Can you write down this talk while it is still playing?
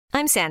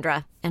I'm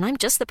Sandra, and I'm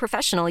just the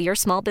professional your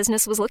small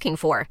business was looking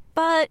for.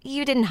 But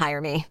you didn't hire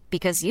me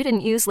because you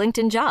didn't use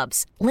LinkedIn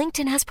Jobs.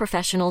 LinkedIn has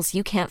professionals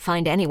you can't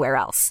find anywhere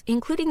else,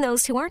 including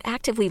those who aren't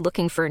actively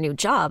looking for a new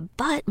job,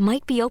 but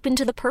might be open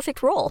to the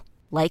perfect role,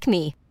 like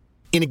me.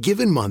 In a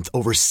given month,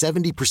 over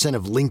 70%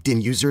 of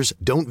LinkedIn users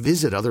don't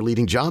visit other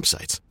leading job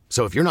sites.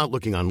 So if you're not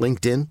looking on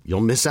LinkedIn,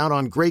 you'll miss out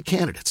on great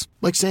candidates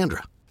like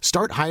Sandra.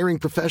 Start hiring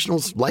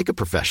professionals like a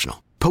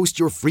professional. Post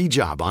your free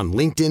job on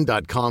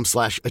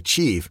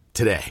linkedin.com/achieve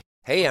today.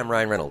 Hey, I'm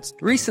Ryan Reynolds.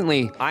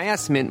 Recently, I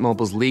asked Mint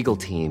Mobile's legal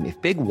team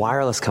if big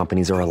wireless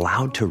companies are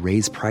allowed to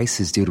raise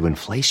prices due to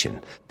inflation.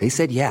 They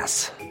said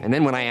yes. And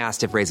then when I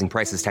asked if raising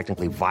prices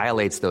technically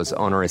violates those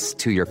onerous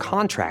two-year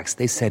contracts,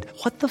 they said,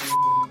 "What the f***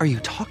 are you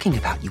talking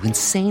about, you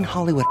insane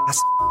Hollywood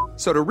ass?"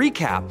 So to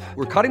recap,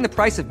 we're cutting the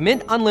price of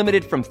Mint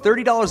Unlimited from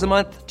 $30 a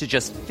month to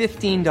just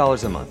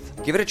 $15 a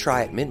month. Give it a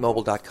try at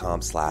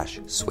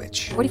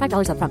mintmobile.com/switch.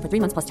 $45 up front for 3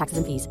 months plus taxes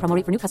and fees. Promo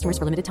rate for new customers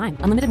for limited time.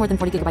 Unlimited more than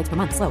 40 gigabytes per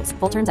month. Slows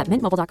full terms at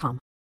mintmobile.com.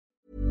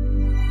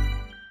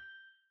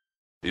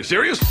 Are you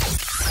serious?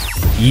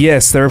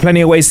 Yes, there are plenty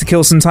of ways to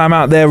kill some time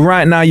out there.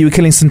 Right now, you are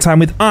killing some time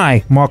with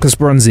I, Marcus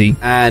Bronzy.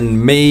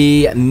 And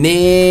me,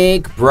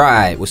 Nick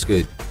Bright. What's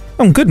good?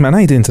 I'm good, man. How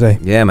you doing today?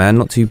 Yeah, man.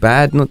 Not too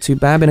bad. Not too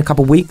bad. Been a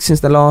couple of weeks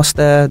since the last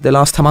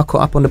time I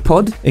caught up on the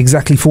pod.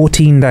 Exactly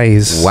 14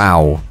 days.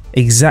 Wow.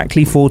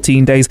 Exactly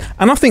 14 days.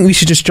 And I think we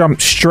should just jump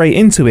straight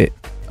into it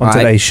on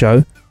today's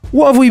show.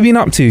 What have we been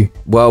up to?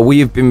 Well, we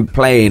have been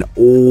playing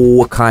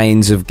all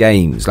kinds of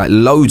games, like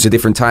loads of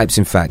different types.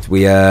 In fact,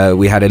 we had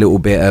a little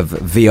bit of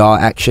VR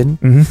action.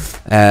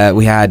 Mm-hmm.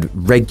 We had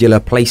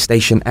regular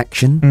PlayStation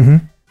action. Mm-hmm.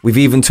 We've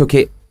even took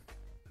it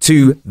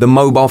to the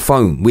mobile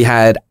phone. We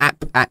had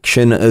app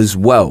action as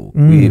well.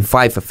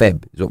 5 for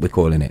Feb is what we're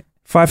calling it.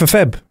 5 for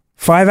Feb.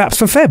 5 apps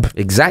for Feb.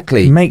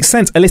 Exactly. Makes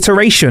sense.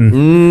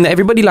 Alliteration.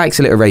 Everybody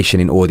likes alliteration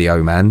in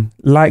audio, man.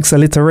 Likes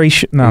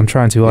alliteration. No, I'm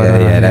trying to.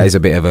 Yeah, that is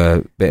a bit of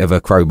a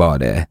crowbar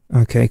there.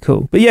 Okay,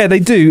 cool. But yeah, they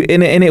do,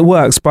 and it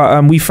works.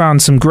 But we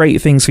found some great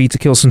things for you to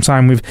kill some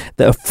time with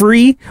that are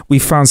free. We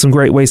found some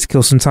great ways to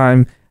kill some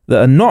time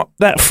that are not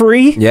that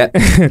free. Yeah.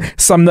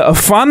 Some that are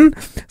fun.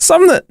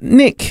 Some that,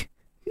 Nick.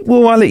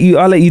 Well, I'll let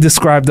you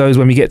describe those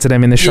when we get to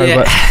them in the show.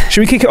 Yeah. But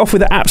should we kick it off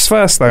with the apps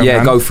first, though? Yeah,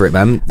 man? go for it,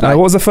 man. What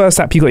was the first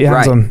app you got your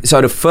hands on?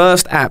 So the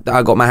first app that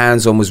I got my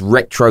hands on was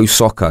Retro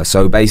Soccer.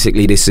 So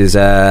basically, this is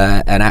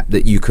an app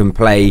that you can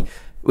play.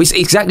 It's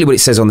exactly what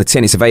it says on the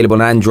tin. It's available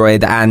on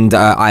Android and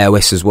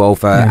iOS as well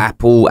for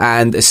Apple.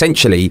 And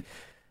essentially,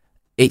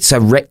 it's a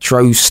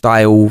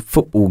retro-style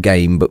football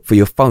game, but for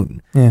your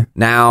phone. Yeah.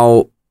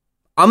 Now,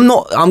 I'm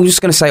just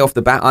going to say off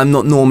the bat, I'm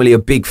not normally a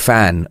big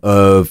fan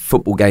of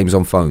football games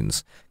on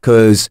phones.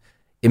 Because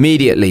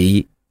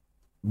immediately,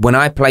 when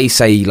I play,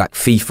 say, like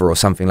FIFA or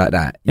something like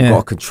that, you've got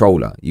a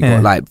controller. You've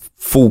got, like,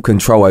 full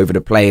control over the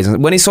players.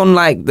 And when it's on,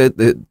 like,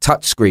 the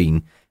touch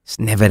screen, it's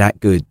never that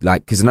good.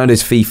 Like, because I know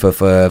there's FIFA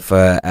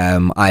for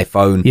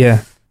iPhone.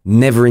 Yeah.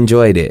 Never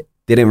enjoyed it.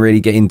 Didn't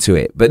really get into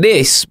it. But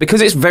this,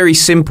 because it's very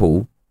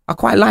simple, I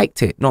quite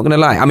liked it. Not going to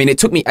lie. I mean, it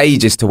took me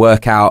ages to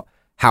work out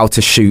how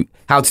to shoot,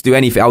 how to do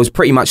anything. I was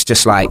pretty much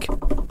just like...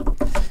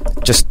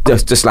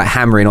 Just like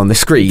hammering on the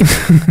screen.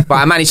 But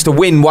I managed to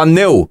win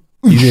 1-0.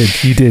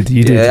 You did.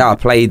 Yeah, I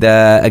played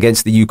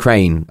against the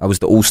Ukraine. I was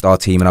the all-star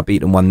team and I beat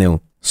them 1-0.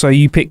 So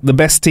you picked the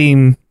best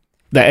team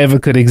that ever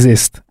could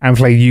exist and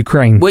played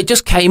Ukraine? Well, it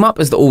just came up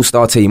as the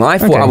all-star team. I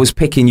thought I was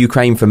picking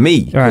Ukraine for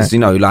me. Because,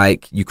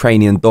 like,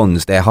 Ukrainian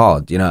Dons, they're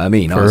hard. You know what I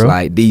mean? I was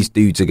like, these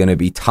dudes are going to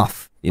be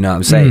tough. You know what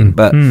I'm saying?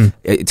 But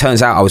it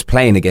turns out I was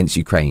playing against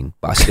Ukraine.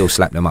 But I still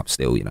slapped them up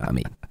still, you know what I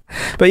mean?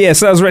 But yeah,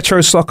 so that was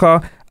Retro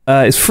Soccer.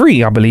 It's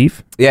free, I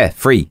believe. Yeah,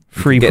 free.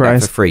 Free price. Get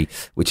that for free,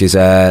 which is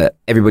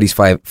everybody's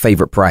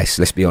favourite price,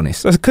 let's be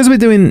honest. So because we're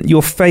doing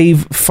your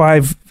 5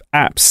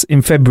 apps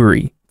in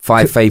February.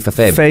 5 fave for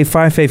Feb.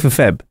 5 fave for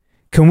Feb.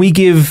 Can we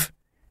give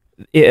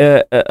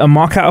it a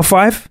mark out of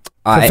 5 for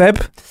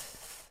Feb?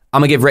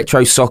 I'm going to give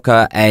Retro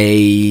Soccer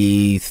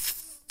a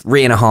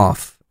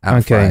 3.5 out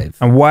of 5.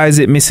 And why is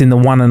it missing the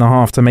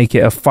 1.5 to make it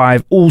a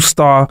 5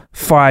 all-star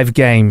 5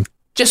 game?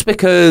 Just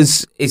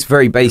because it's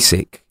very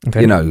basic,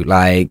 you know,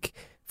 like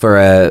for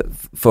a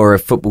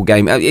football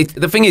game.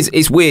 The thing is,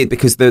 it's weird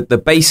because the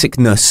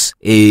basicness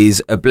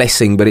is a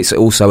blessing, but it's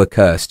also a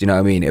curse. Do you know what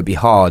I mean? It'd be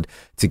hard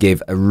to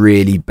give a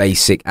really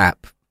basic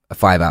app a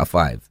 5 out of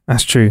 5.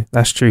 That's true.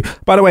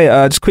 By the way,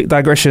 just quick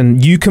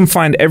digression. You can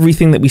find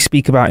everything that we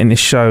speak about in this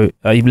show.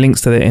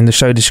 Links to it in the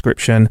show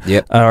description.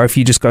 Yep. Or if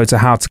you just go to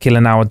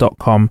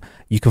howtokillanhour.com,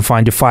 you can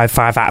find your 5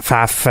 app for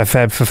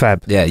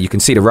Feb. Yeah, you can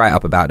see the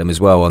write-up about them as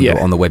well on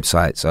the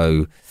website.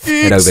 So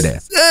head over there.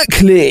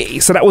 Exactly.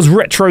 So that was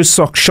Retro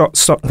Soccer.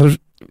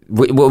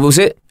 What was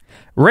it?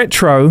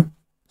 Retro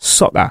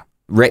Soccer.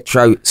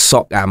 Retro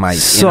Soccer, mate.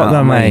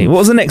 Soccer, mate. What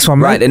was the next one,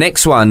 mate? Right, the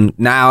next one.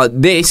 Now,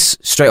 this,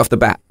 straight off the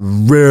bat,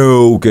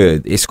 real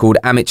good. It's called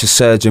Amateur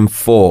Surgeon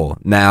 4.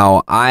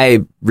 Now,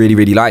 I really,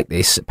 really like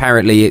this.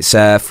 Apparently, it's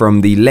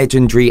from the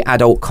legendary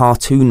adult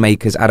cartoon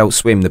makers, Adult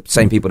Swim, the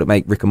same people that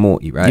make Rick and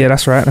Morty, right? Yeah,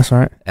 that's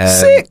right.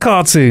 Sick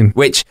cartoon.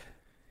 Which,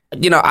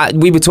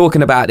 we were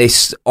talking about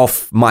this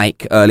off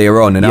mic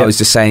earlier on, and I was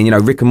just saying,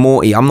 Rick and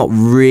Morty, I'm not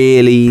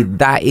really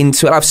that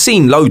into it. I've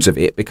seen loads of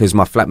it because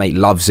my flatmate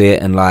loves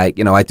it, and I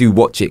do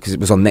watch it because it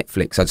was on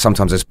Netflix.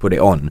 Sometimes I just put it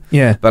on.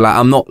 Yeah. But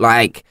I'm not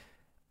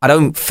I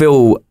don't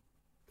feel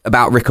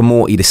about Rick and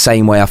Morty the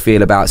same way I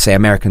feel about, say,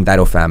 American Dad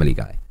or Family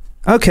Guy.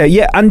 Okay,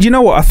 yeah, and you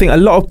know what? I think a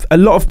lot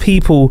of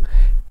people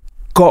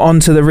got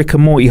onto the Rick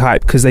and Morty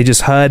hype because they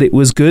just heard it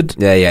was good.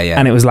 Yeah.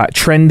 And it was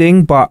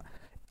trending, but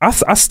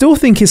I still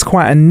think it's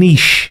quite a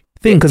niche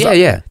thing because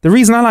the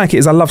reason I like it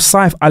is I love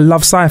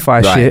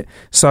sci-fi shit.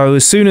 So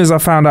as soon as I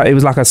found out it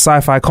was like a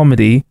sci-fi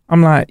comedy,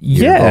 I'm like,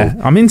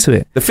 I'm into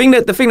it. The thing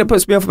that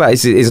puts me off about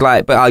it is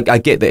but I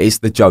get that it's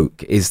the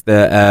joke, is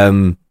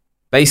that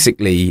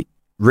basically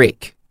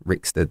Rick's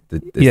the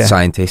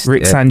scientist.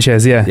 Rick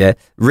Sanchez, Yeah.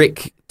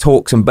 Rick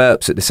talks and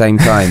burps at the same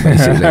time,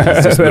 basically.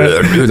 It's just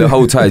the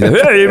whole time. That's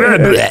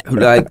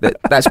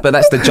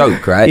the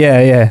joke, right?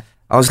 Yeah.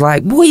 I was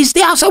like, what is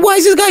this? Why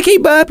does this guy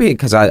keep burping?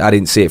 Because I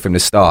didn't see it from the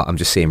start. I'm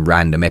just seeing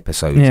random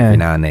episodes every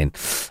now and then.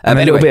 And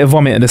a little bit of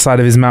vomit at the side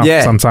of his mouth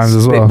sometimes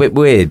as well. Bit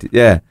weird,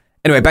 yeah.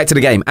 Anyway, back to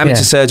the game.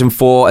 Amateur Surgeon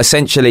 4.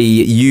 Essentially,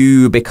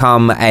 you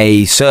become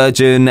a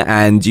surgeon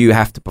and you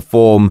have to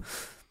perform,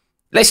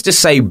 let's just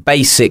say,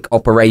 basic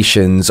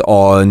operations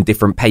on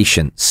different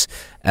patients.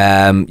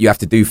 You have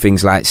to do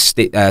things like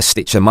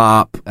stitch them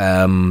up,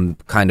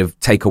 kind of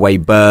take away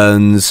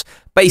burns,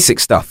 basic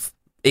stuff.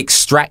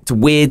 Extract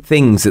weird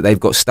things that they've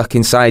got stuck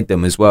inside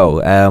them as well.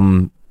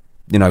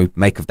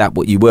 Make of that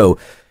what you will.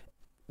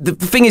 The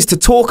thing is, to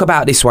talk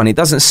about this one, it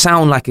doesn't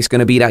sound like it's going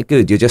to be that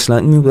good. You're just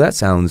like, well, that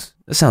sounds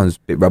a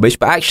bit rubbish.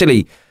 But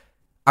actually,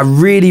 I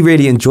really,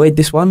 really enjoyed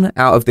this one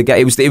out of the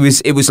game.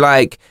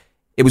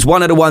 It was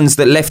one of the ones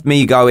that left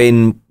me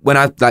going, when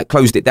I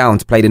closed it down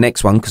to play the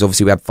next one, because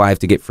obviously we had 5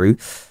 to get through.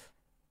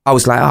 I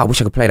was like, I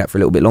wish I could play that for a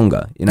little bit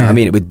longer. You know what I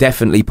mean? It would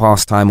definitely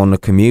pass time on the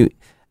commute.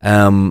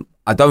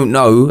 I don't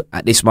know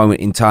at this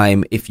moment in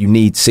time if you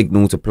need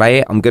signal to play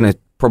it. I'm going to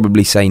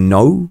probably say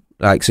no.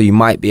 So you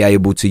might be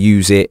able to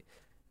use it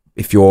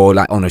if you're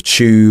on a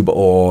tube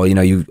or,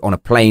 you on a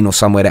plane or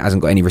somewhere that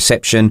hasn't got any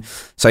reception.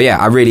 So yeah,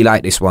 I really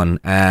like this one.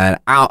 And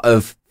out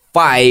of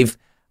 5,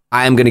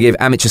 I am going to give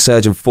Amateur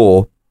Surgeon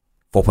 4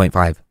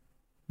 4.5.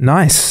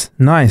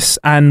 Nice.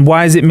 And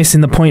why is it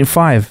missing the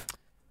 0.5?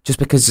 Just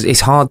because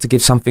it's hard to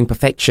give something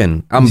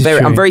perfection. I'm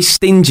very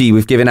stingy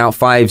with giving out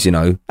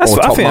 5s,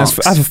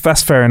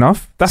 That's fair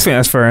enough.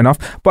 That's fair enough.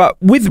 But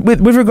with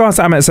regards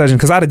to Amateur Surgeon,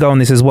 because I had to go on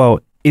this as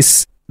well,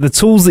 it's the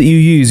tools that you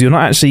use. You're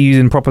not actually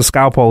using proper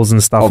scalpels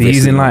and stuff.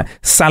 Obviously, you're using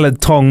salad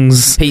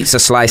tongs, pizza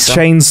slicer,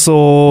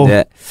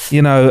 chainsaw,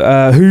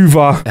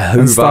 Hoover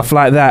and stuff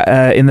like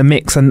that in the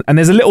mix. And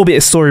there's a little bit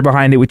of story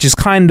behind it, which is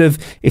kind of,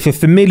 if you're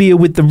familiar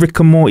with the Rick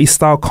and Morty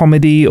style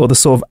comedy or the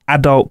sort of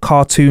adult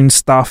cartoon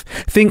stuff,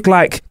 think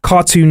like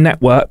Cartoon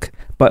Network,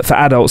 but for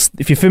adults.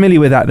 If you're familiar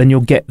with that, then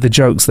you'll get the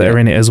jokes that are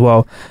in it as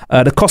well.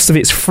 The cost of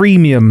it's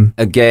freemium.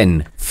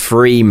 Again,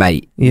 free,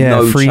 mate. Yeah,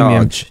 no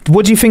freemium. Charge.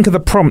 What do you think of the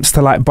prompts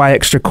to buy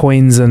extra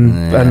coins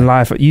and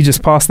life? You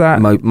just passed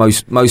that?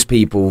 Most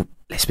people,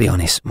 let's be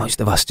honest,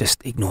 most of us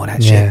just ignore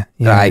that shit.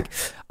 Yeah.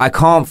 I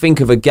can't think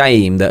of a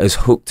game that has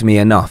hooked me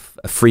enough,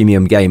 a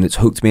freemium game that's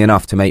hooked me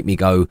enough to make me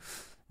go,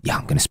 yeah,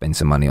 I'm going to spend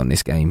some money on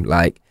this game.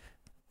 I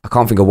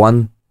can't think of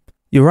one.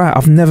 You're right.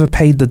 I've never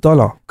paid the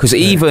 $1. Because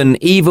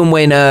even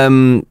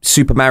when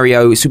Super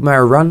Mario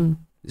Run,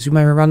 it's on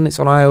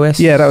iOS.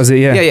 Yeah, that was it.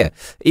 Yeah.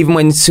 Even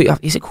when is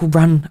it called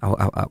Run?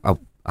 I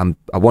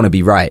want to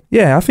be right.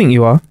 Yeah, I think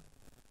you are.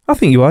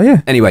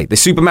 Yeah. Anyway, the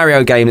Super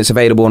Mario game that's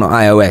available on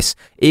iOS.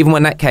 Even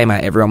when that came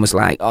out, everyone was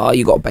like, "Oh,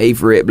 you got to pay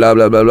for it." Blah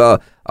blah blah blah.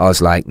 I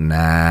was like,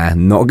 "Nah,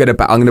 not gonna.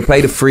 I'm gonna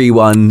play the free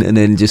one and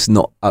then just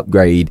not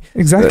upgrade."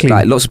 Exactly.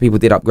 But, lots of people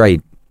did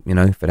upgrade,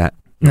 for that.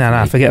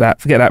 No, forget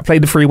that.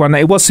 Played the free one.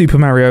 It was Super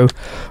Mario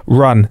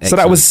Run. Excellent. So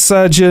that was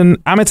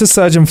Amateur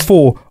Surgeon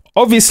 4.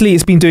 Obviously,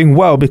 it's been doing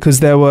well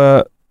because there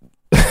were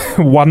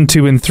 1,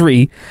 2, and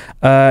 3.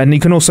 And you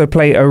can also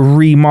play a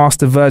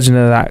remastered version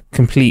of that,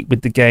 complete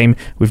with the game,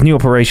 with new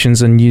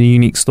operations and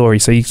unique story.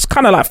 So it's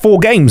kind of like 4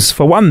 games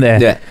for one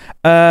there. Yeah.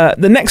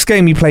 The next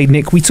game we played,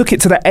 Nick, we took it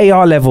to the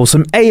AR level.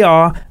 Some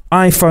AR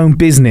iPhone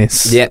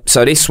business. Yep.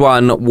 So this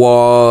one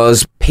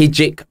was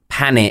Pigeon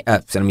Panic.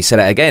 So let me say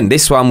that again.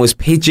 This one was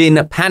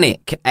Pigeon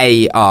Panic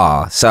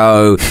AR.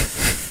 So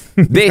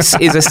this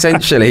is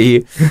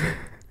essentially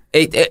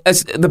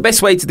the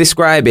best way to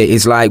describe it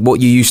is like what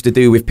you used to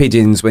do with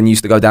pigeons when you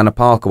used to go down a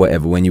park or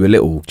whatever when you were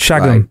little.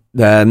 Shag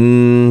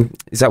them.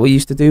 Is that what you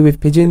used to do with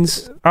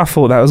pigeons? I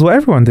thought that was what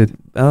everyone did.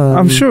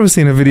 I'm sure I've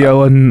seen a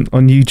video on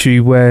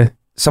YouTube where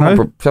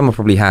someone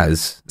probably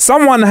has.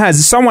 Someone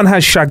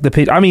has shagged the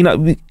pigeon. I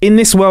mean, in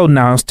this world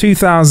now, it's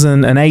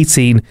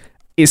 2018.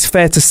 It's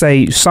fair to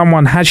say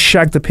someone has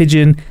shagged a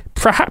pigeon,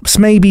 perhaps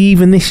maybe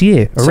even this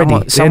year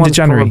already. Someone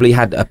probably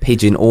had a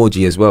pigeon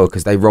orgy as well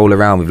because they roll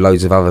around with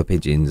loads of other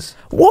pigeons.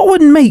 What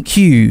would make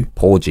you...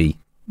 Porgy.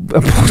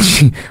 What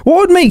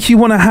would make you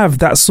want to have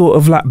that sort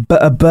of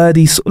a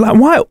birdie...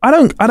 why? I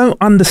don't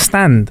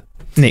understand.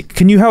 Nick,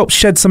 can you help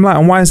shed some light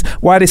on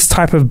why this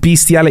type of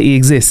bestiality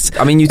exists?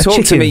 I mean, you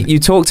talk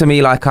to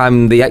me like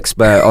I'm the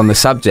expert on the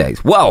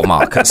subject. Well,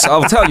 Marcus,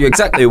 I'll tell you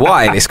exactly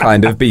why this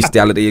kind of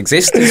bestiality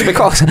exists. It's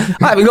because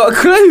I haven't got a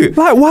clue.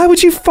 Like, why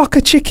would you fuck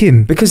a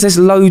chicken? Because there's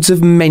loads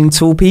of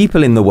mental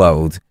people in the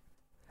world.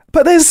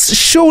 But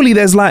surely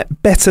there's like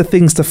better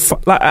things to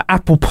fuck, like an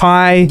apple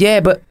pie. Yeah,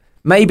 but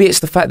maybe it's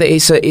the fact that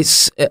it's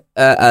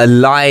a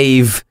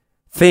live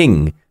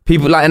thing.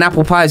 People, like, an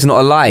apple pie is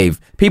not alive.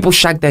 People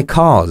shag their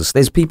cars.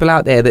 There's people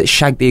out there that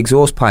shag the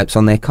exhaust pipes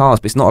on their cars,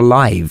 but it's not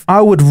alive.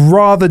 I would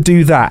rather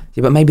do that.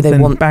 Yeah, but maybe they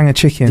than want bang a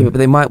chicken. Yeah, but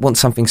they might want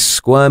something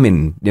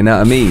squirming. You know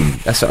what I mean?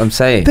 That's what I'm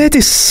saying. They're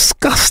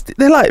disgusting.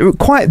 They're like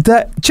quite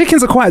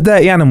chickens are quite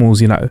dirty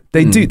animals. You know,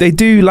 they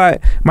do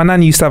like, my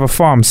nan used to have a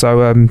farm,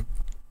 so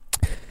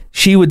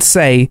she would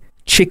say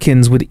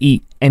chickens would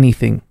eat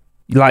anything.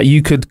 Like,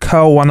 you could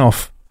curl one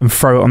off and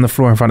throw it on the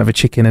floor in front of a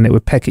chicken and it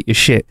would peck at your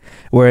shit.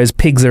 Whereas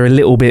pigs are a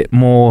little bit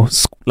more,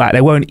 like,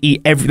 they won't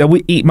eat they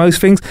would eat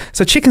most things.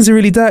 So chickens are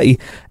really dirty.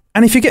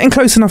 And if you're getting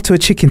close enough to a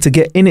chicken to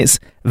get in its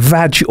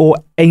vag or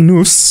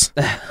anus,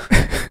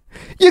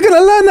 you're going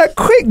to learn that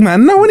quick,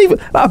 man. No one even,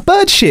 like, a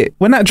bird shit,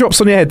 when that drops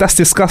on your head, that's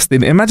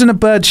disgusting. Imagine a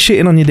bird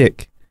shitting on your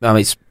dick. I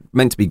mean, it's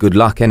meant to be good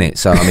luck, innit?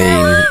 So, I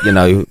mean, you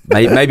know,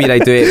 maybe they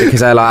do it because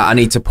they're like, I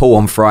need to pull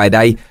on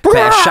Friday.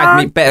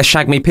 Better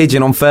shag me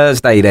pigeon on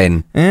Thursday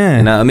then. Yeah.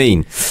 You know what I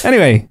mean?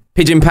 Anyway.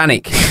 Pigeon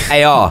panic.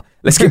 AR.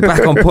 Let's get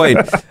back on point.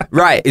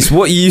 Right, it's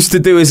what you used to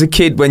do as a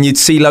kid when you'd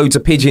see loads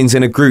of pigeons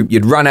in a group.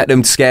 You'd run at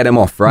them to scare them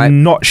off, right?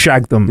 Not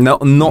shag them.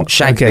 Not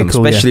shag them,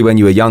 cool, especially when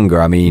you were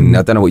younger. I mean,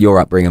 I don't know what your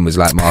upbringing was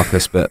like,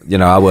 Marcus, but, you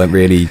know, I weren't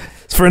really...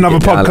 It's for another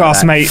podcast,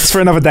 like, mate. It's for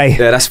another day.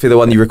 Yeah, that's for the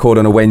one you record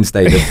on a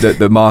Wednesday,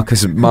 the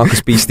Marcus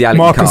Bestiality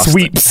Marcus cast.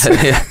 Weeps.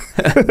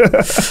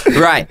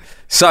 Right,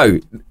 so...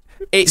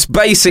 It's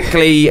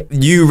basically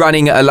you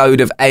running a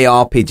load of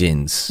AR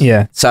pigeons.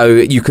 Yeah. So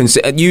you can,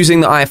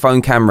 using the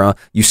iPhone camera,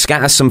 you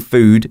scatter some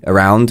food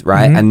around,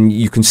 right? Mm-hmm. And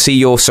you can see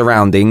your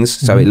surroundings.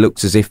 So it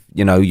looks as if,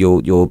 you know,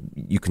 you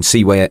can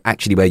see where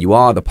you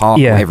are, the park,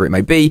 whatever it may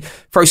be.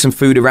 Throw some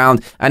food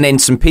around, and then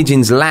some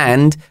pigeons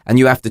land, and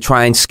you have to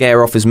try and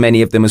scare off as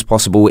many of them as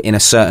possible in a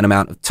certain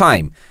amount of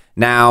time.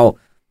 Now,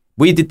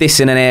 we did this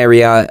in an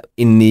area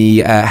in the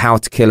How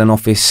to Kill an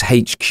Office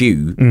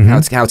HQ,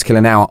 How to Kill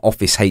an Hour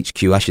Office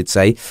HQ, I should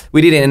say.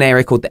 We did it in an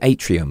area called the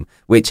Atrium,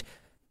 which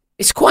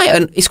it's quite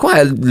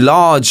a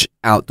large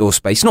outdoor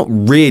space. Not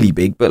really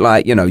big, but,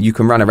 like, you know, you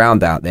can run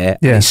around out there.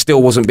 Yeah. And it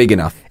still wasn't big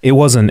enough. It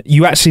wasn't.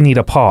 You actually need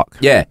a park.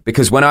 Yeah,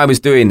 because when I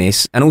was doing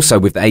this, and also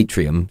with the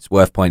Atrium, it's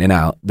worth pointing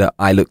out that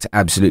I looked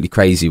absolutely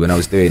crazy when I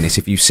was doing this.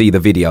 If you see the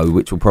video,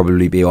 which will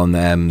probably be on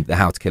the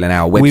How to Kill an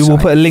Hour website. We will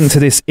put a link to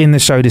this in the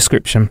show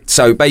description.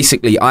 So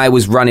basically, I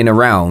was running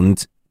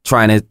around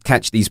trying to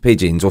catch these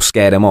pigeons or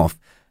scare them off.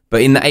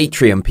 But in the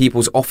Atrium,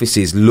 people's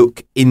offices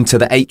look into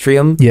the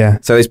Atrium. Yeah.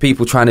 So there's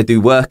people trying to do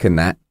work and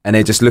that, and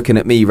they're just looking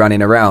at me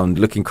running around,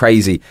 looking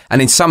crazy. And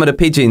then some of the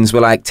pigeons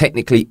were, like,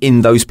 technically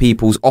in those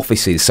people's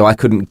offices, so I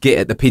couldn't get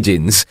at the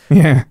pigeons.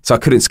 Yeah. So I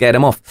couldn't scare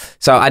them off.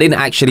 So I didn't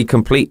actually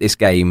complete this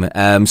game.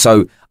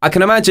 So I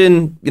can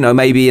imagine, you know,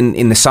 maybe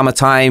in the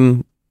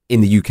summertime, in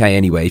the UK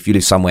anyway, if you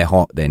live somewhere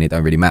hot, then it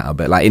don't really matter.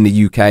 But, like, in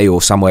the UK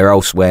or somewhere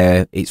else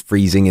where it's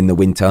freezing in the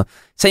winter,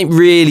 it ain't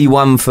really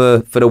one for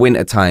the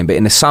winter time. But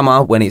in the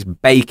summer, when it's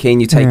baking,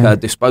 you take a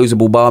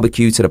disposable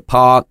barbecue to the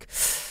park,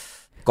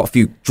 got a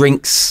few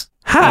drinks.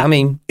 I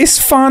mean,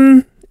 it's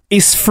fun,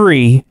 it's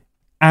free.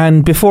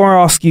 And before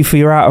I ask you for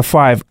your out of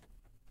 5,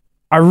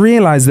 I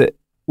realise that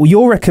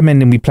you're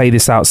recommending we play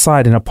this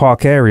outside in a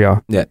park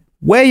area. Yeah.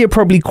 Where you're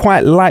probably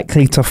quite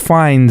likely to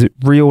find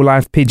real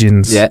life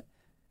pigeons. Yeah.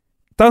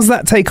 Does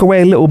that take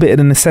away a little bit of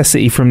the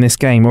necessity from this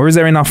game, or is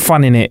there enough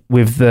fun in it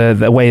with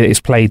the way that it's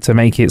played to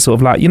make it sort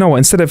of like, you know what,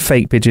 instead of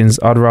fake pigeons,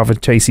 I'd rather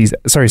chase these.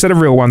 Sorry, instead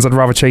of real ones, I'd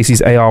rather chase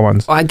these AR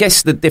ones. I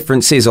guess the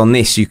difference is on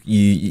this,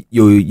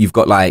 you've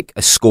got, like,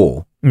 a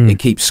score. It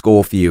keeps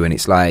score for you, and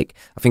it's like,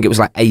 I think it was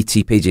like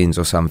 80 pigeons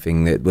or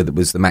something that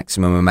was the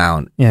maximum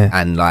amount. Yeah.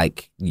 And,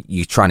 like,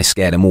 you're trying to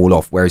scare them all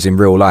off. Whereas in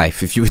real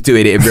life, if you were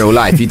doing it in real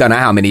life, you don't know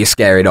how many you're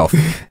scaring off.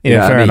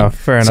 Yeah, fair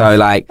enough. So,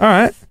 like, all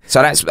right.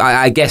 So that's,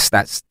 I guess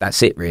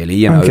that's it really.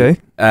 You know. Okay.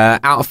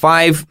 Out of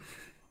 5,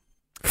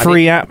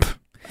 free app,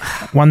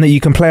 one that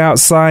you can play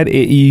outside. You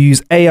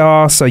use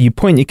AR, so you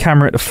point your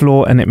camera at the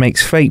floor and it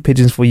makes fake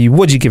pigeons for you.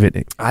 What'd you give it,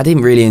 Nick? I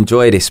didn't really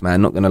enjoy this,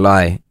 man. Not gonna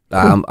lie.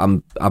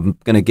 I'm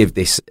gonna give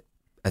this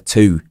a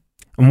 2.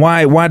 And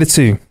why the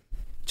 2?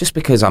 Just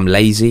because I'm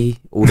lazy.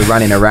 All the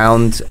running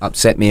around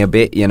upset me a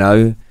bit, you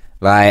know.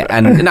 Like,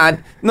 and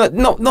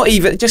not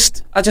even.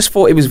 I just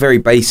thought it was very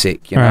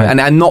basic, you know, right.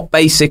 and not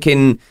basic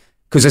in.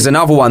 Because there's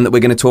another one that we're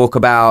going to talk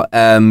about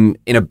in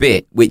a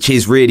bit, which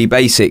is really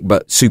basic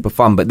but super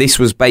fun. But this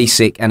was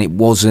basic, and it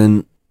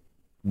wasn't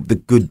the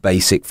good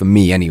basic for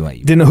me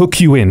anyway. Didn't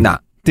hook you in? Nah.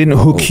 Didn't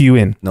hook you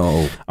in?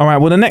 No. All right,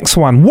 well, the next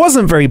one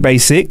wasn't very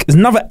basic. It's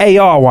another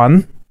AR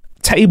one.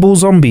 Table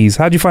Zombies.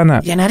 How'd you find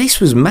that? Yeah, now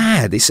this was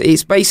mad.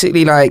 It's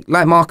basically like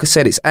Marcus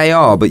said, it's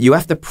AR, but you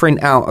have to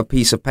print out a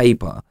piece of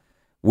paper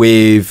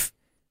with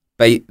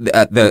like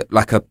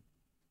a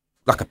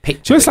like a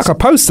picture. So it's like a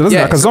poster, doesn't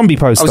it? Like a zombie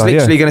poster. I was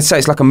literally going to say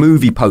it's like a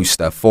movie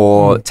poster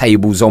for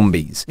table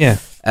zombies. Yeah.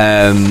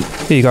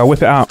 Here you go.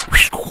 Whip it out.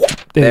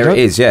 There it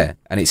is. Yeah,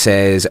 and it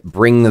says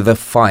 "Bring the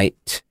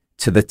fight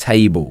to the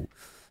table."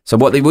 So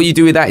what you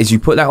do with that is you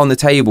put that on the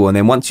table, and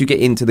then once you get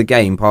into the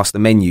game, past the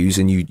menus,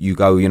 and you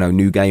go,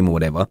 new game or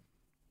whatever,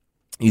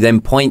 you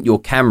then point your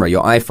camera,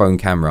 your iPhone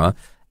camera,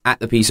 at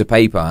the piece of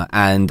paper,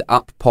 and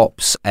up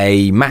pops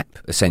a map.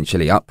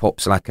 Essentially, up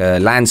pops like a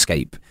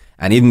landscape,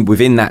 and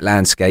within that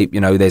landscape,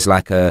 there's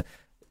like a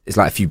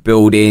few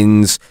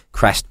buildings,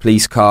 crashed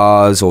police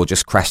cars, or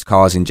just crashed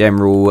cars in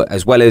general,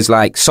 as well as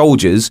like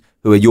soldiers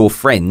who are your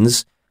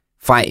friends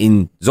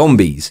fighting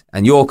zombies,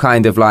 and you're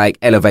kind of like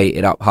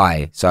elevated up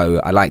high.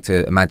 So I like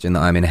to imagine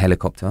that I'm in a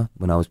helicopter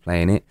when I was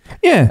playing it.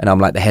 Yeah. And I'm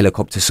like the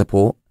helicopter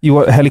support. You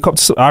want a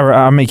helicopter?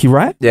 I'll make you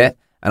right? Yeah.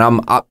 And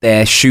I'm up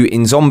there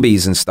shooting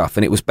zombies and stuff.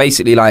 And it was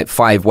basically like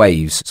 5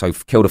 waves. So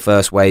kill the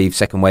first wave,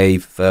 second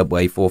wave, third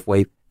wave, fourth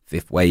wave,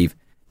 fifth wave,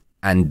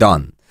 and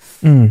done.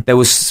 There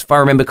was, if I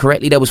remember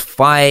correctly, there was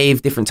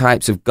 5 different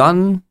types of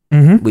gun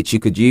which you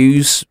could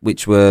use,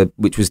 which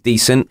was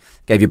decent.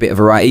 Gave you a bit of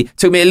variety.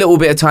 Took me a little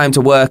bit of time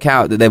to work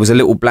out that there was a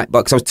little black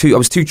bar, because I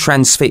was too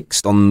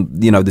transfixed on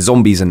the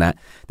zombies and that.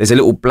 There's a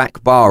little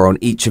black bar on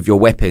each of your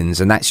weapons,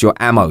 and that's your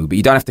ammo. But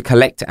you don't have to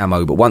collect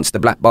ammo. But once the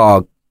black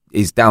bar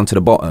is down to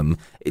the bottom,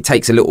 it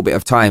takes a little bit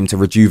of time to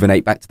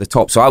rejuvenate back to the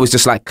top. So I was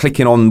just like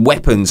clicking on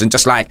weapons and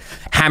just like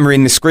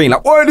hammering the screen,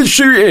 like, why are they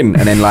shooting?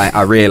 And then like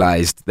I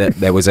realised that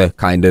there was a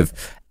kind of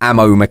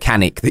ammo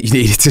mechanic that you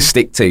needed to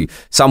stick to.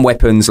 Some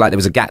weapons, like there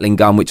was a Gatling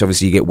gun, which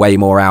obviously you get way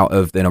more out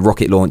of than a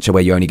rocket launcher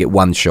where you only get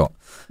 1 shot.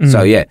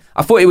 So yeah,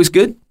 I thought it was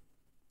good.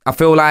 I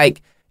feel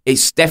like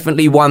it's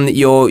definitely one that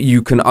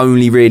you can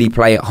only really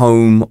play at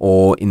home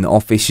or in the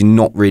office. You're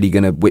not really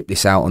going to whip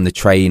this out on the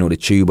train or the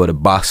tube or the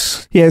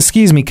bus. Yeah,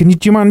 excuse me. Do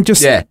you mind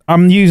just... Yeah.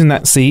 I'm using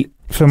that seat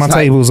for my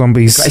table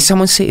zombies. Is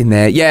someone sitting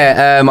there?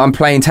 Yeah, I'm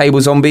playing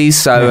table zombies,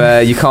 so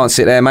you can't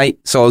sit there,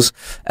 mate. Soz.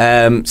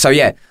 So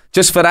yeah,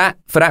 just for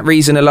that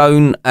reason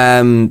alone,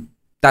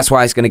 that's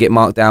why it's going to get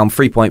marked down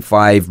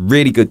 3.5.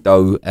 Really good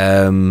though,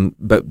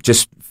 but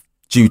just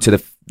due to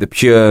the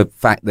pure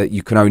fact that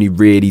you can only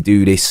really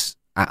do this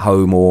at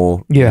home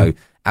or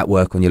at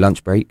work on your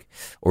lunch break,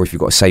 or if you've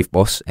got a safe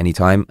boss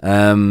anytime.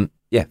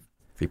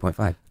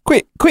 3.5.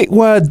 Quick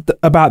word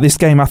about this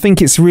game. I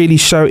think it's really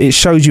it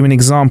shows you an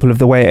example of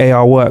the way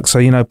AR works.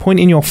 So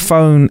pointing your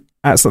phone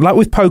at, like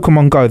with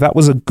Pokemon Go, that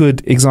was a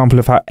good example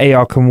of how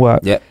AR can work.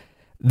 Yeah.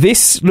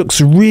 This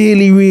looks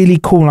really, really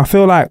cool. And I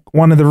feel like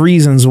one of the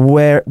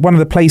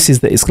places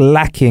that it's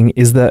lacking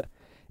is that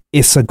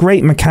it's a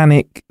great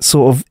mechanic,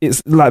 sort of.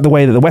 It's like the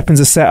way that the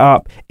weapons are set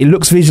up. It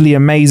looks visually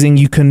amazing.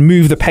 You can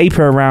move the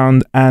paper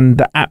around and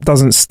the app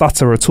doesn't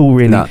stutter at all,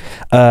 really.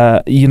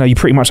 No. You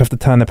pretty much have to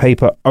turn the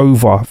paper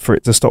over for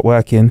it to stop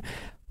working.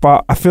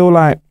 But I feel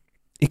like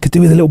it could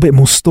do with a little bit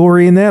more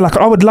story in there. Like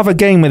I would love a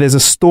game where there's a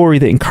story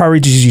that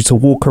encourages you to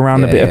walk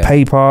around a bit of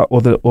paper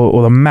or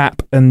the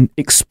map and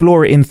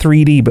explore it in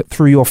 3D, but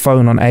through your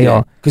phone on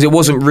AR. Because it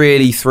wasn't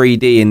really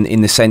 3D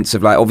in the sense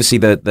of like, obviously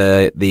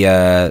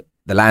the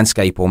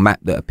landscape or map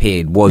that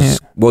appeared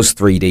was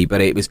 3D, but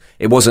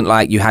it wasn't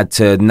like you had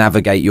to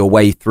navigate your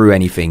way through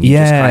anything. You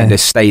just kind of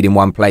stayed in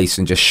one place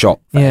and just shot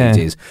for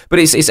ages. But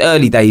it's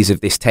early days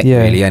of this tech,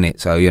 really, isn't it?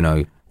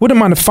 So wouldn't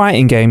mind a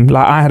fighting game.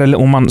 Like I had a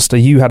little monster,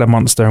 you had a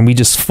monster, and we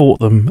just fought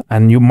them.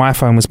 And my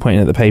phone was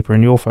pointing at the paper,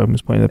 and your phone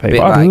was pointing at the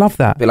paper. I'd love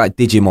that. A bit like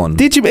Digimon.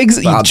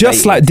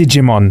 Just like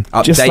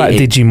Digimon. Just like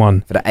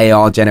Digimon. For the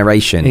AR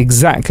generation.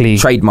 Exactly.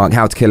 Trademark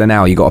How to Kill an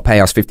Hour. You got to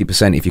pay us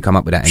 50% if you come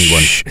up with that,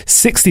 anyone.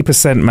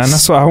 60%, man.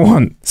 That's what I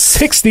want.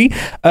 60.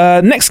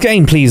 Next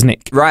game, please,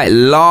 Nick. Right.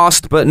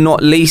 Last but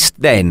not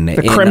least, then.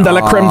 The creme de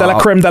la creme de la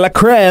creme de la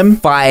creme.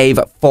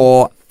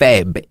 5-4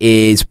 Feb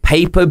is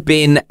Paper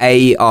Bin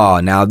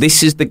AR. Now,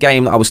 this is the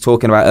game that I was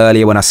talking about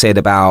earlier when I said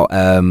about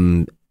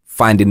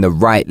finding the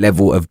right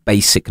level of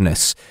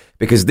basicness,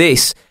 because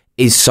this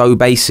is so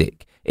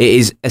basic. It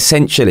is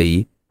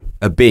essentially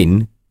a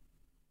bin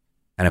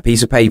and a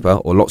piece of paper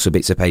or lots of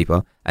bits of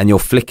paper, and you're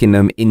flicking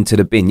them into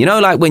the bin.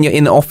 Like when you're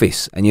in the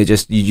office and you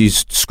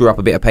just screw up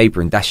a bit of paper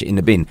and dash it in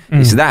the bin.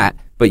 It's that,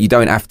 but you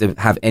don't have to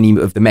have any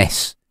of the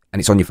mess, and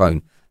it's on your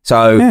phone.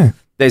 So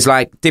there's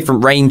like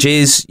different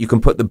ranges. You can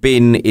put the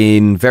bin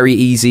in very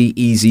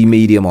easy,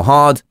 medium, or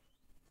hard.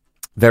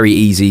 Very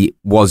easy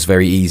was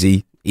very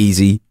easy.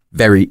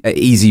 Very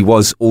easy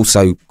was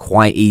also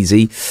quite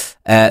easy.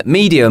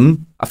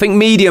 Medium, I think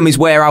medium is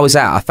where I was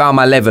at. I found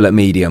my level at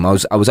medium. I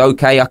was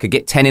okay. I could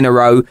get 10 in a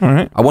row.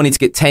 Right. I wanted to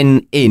get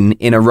 10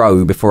 in a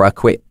row before I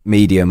quit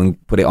medium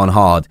and put it on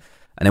hard.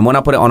 And then when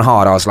I put it on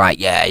hard, I was like,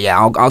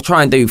 I'll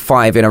try and do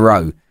 5 in a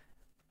row.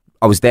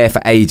 I was there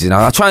for ages. And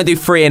I'll try and do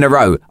 3 in a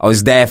row. I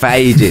was there for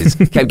ages.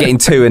 Kept getting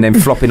 2 and then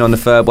flopping on the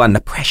third one.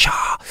 The pressure.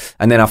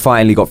 And then I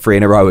finally got 3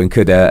 in a row and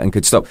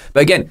could stop.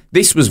 But again,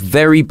 this was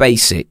very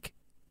basic,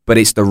 but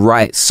it's the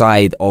right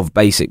side of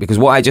basic, because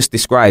what I just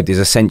described is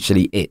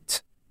essentially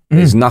it.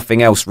 There's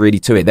nothing else really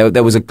to it.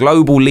 There was a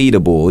global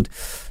leaderboard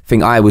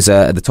think I was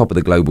at the top of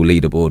the global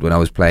leaderboard when I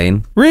was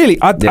playing. Really?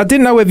 I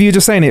didn't know whether you were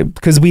just saying it,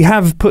 because we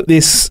have put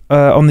this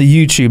on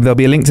the YouTube. There'll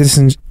be a link to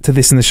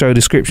this in the show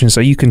description,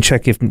 so you can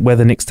check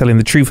whether Nick's telling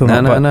the truth or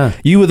not. No.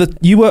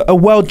 You were a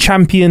world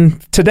champion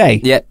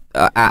today. Yeah.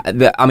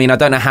 I mean, I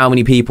don't know how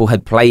many people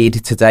had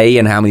played today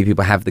and how many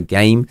people have the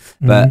game,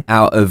 but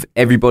out of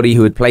everybody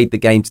who had played the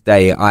game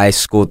today, I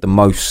scored the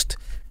most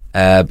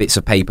bits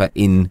of paper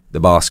in the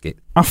basket.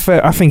 I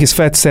think it's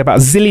fair to say about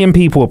a zillion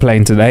people were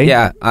playing today.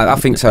 Yeah, I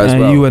think so as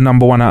well. You were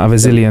number one out of a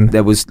zillion.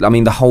 There was, I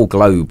mean, the whole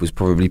globe was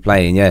probably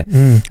playing, yeah.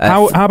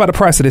 How about the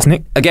price of this,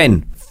 Nick?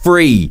 Again,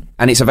 free,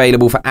 and it's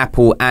available for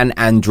Apple and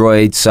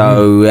Android,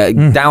 so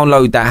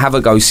download that, have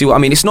a go, see what I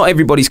mean. It's not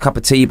everybody's cup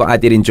of tea, but I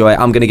did enjoy it.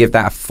 I'm going to give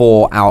that a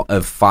 4 out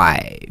of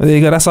 5. There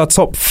you go. That's our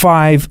top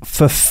 5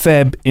 for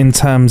Feb in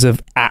terms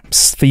of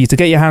apps for you to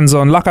get your hands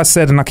on. Like I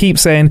said, and I keep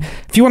saying,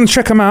 if you want to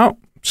check them out,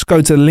 just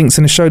go to the links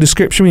in the show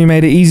description. We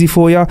made it easy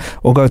for you.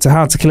 Or go to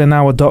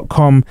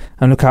howtokillanhour.com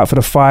and look out for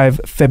the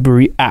 5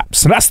 February apps.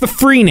 So that's the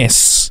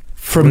freeness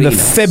from the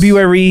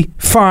February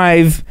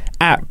 5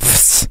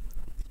 apps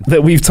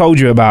that we've told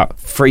you about.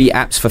 Free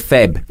apps for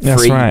Feb.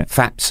 That's free right.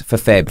 Faps for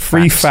Feb.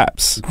 Free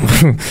faps.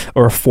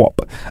 Or a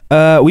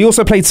FWAP. We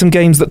also played some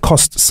games that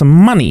cost some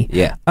money.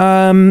 Yeah.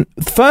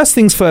 First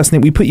things first,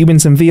 Nick, we put you in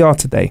some VR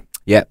today.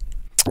 Yeah.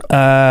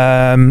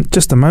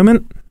 Just a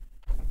moment.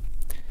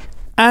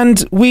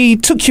 And we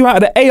took you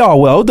out of the AR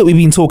world that we've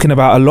been talking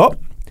about a lot,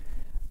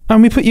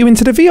 and we put you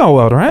into the VR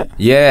world, right?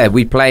 Yeah,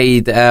 we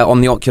played on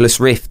the Oculus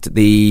Rift.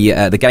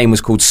 The game was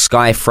called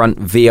Skyfront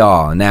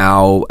VR.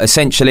 Now,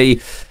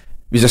 essentially,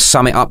 we just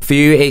sum it up for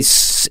you.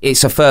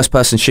 It's a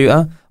first-person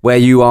shooter where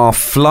you are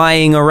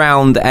flying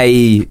around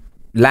a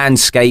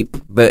landscape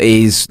that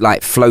is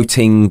like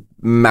floating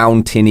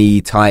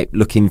mountainy type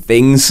looking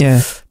things.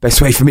 Yeah.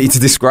 Best way for me to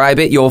describe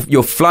it.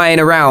 You're flying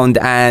around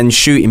and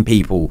shooting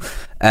people.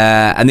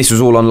 And this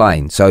was all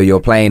online. So you're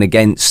playing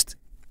against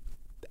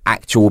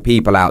actual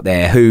people out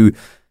there who,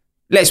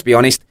 let's be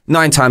honest,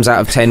 9 times out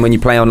of 10 when you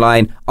play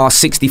online are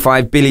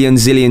 65 billion,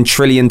 zillion,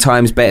 trillion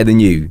times better than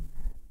you.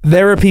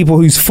 There are people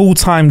whose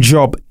full-time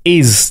job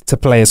is to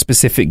play a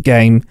specific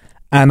game.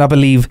 And I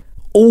believe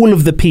all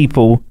of the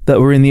people that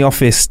were in the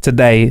office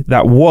today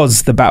that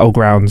was the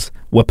Battlegrounds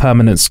were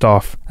permanent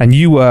staff. And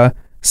you were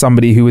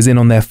somebody who was in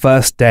on their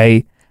first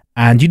day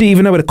and you didn't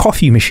even know where the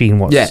coffee machine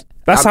was. Yeah.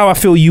 That's how I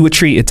feel you were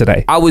treated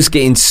today. I was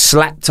getting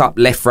slapped up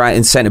left, right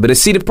and centre. But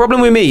see, the problem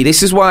with me,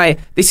 this is why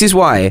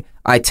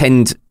I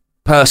tend,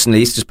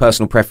 personally, it's just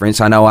personal preference.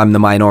 I know I'm the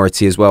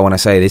minority as well when I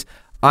say this.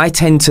 I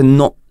tend to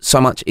not so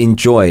much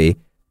enjoy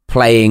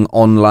playing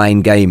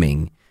online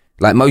gaming.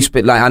 I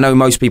know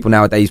most people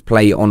nowadays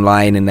play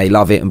online and they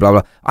love it and blah,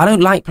 blah. I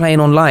don't like playing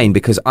online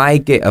because I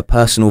get a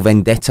personal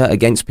vendetta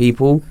against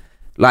people.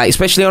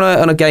 Especially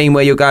on a game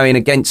where you're going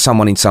against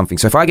someone in something.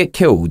 So if I get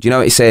killed,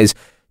 it says,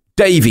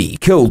 Davey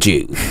killed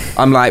you.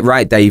 I'm like,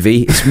 right,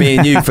 Davey, it's me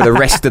and you for the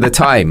rest of the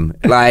time.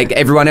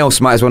 Everyone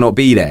else might as well not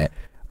be there.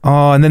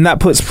 Oh, and then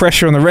that puts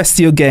pressure on the rest of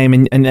your game,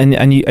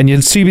 and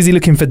you're too busy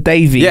looking for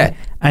Davey. Yeah.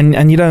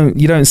 And you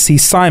don't see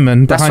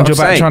Simon behind your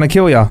back trying to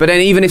kill you. But then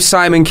even if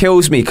Simon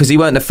kills me, because he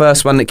weren't the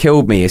first one that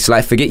killed me, it's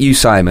like, forget you,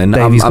 Simon.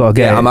 Davey's got to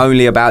get it. I'm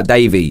only about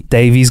Davey.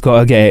 Davey's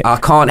got to get it. I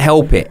can't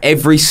help it.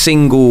 Every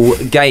single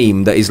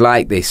game that is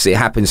like this, it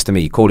happens to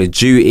me. Call of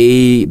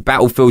Duty,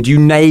 Battlefield, you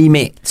name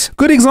it.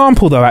 Good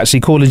example, though, actually,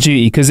 Call of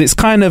Duty, because it's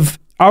kind of,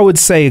 I would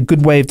say a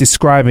good way of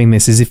describing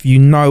this is if you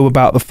know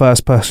about the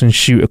first-person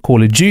shooter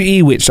Call of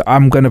Duty, which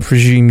I'm going to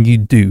presume you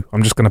do.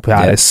 I'm just going to put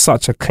out, it's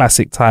such a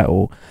classic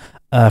title.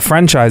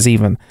 Franchise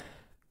even.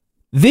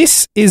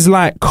 This is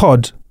like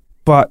COD,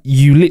 but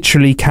you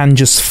literally can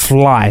just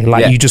fly.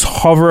 You just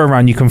hover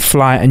around, you can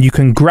fly, and you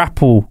can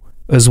grapple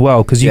as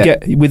well because you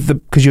get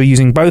because you're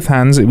using both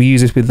hands. We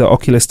use this with the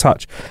Oculus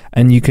Touch,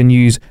 and you can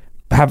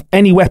have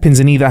any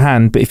weapons in either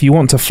hand. But if you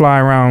want to fly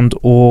around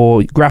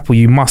or grapple,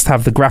 you must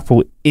have the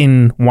grapple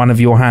in one of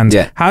your hands.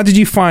 Yeah. How did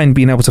you find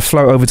being able to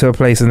float over to a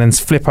place and then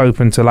flip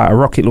open to a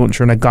rocket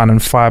launcher and a gun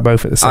and fire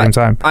both at the same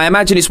time? I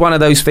imagine it's one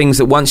of those things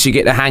that once you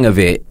get the hang of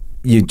it,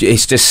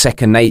 it's just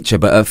second nature.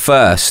 But at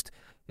first,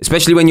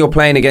 especially when you're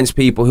playing against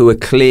people who are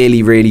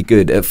clearly really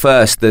good, at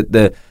first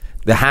the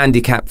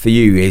handicap for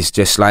you is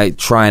just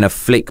trying to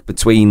flick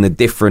between the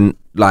different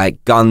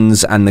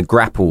guns and the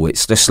grapple.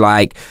 It's just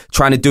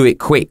trying to do it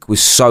quick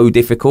was so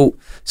difficult.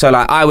 So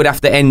I would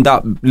have to end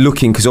up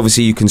looking, because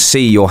obviously you can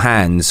see your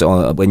hands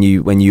when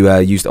you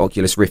use the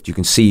Oculus Rift. You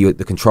can see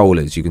the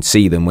controllers. You can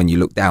see them when you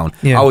look down.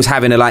 Yeah. I was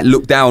having to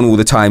look down all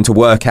the time to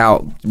work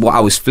out what I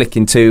was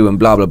flicking to and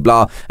blah blah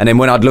blah. And then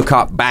when I'd look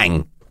up,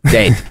 bang,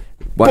 dead.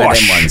 One of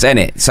them ones,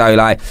 innit? So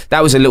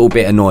that was a little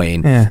bit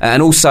annoying. Yeah.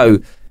 And also,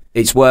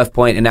 it's worth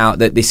pointing out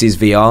that this is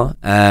VR.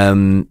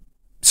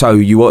 So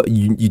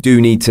you do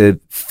need to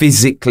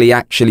physically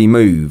actually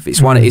move.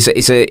 It's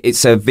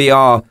it's a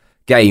VR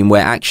game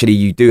where actually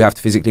you do have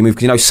to physically move,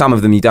 because some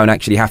of them you don't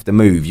actually have to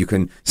move. You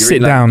can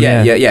sit down.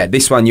 Yeah.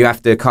 This one you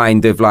have to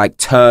kind of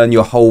turn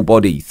your whole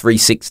body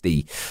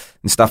 360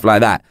 and stuff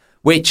like that,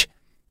 which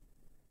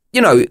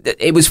you know,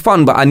 it was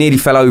fun, but I nearly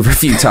fell over a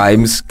few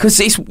times because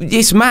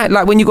it's mad.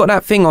 Like when you got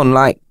that thing on,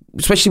 like,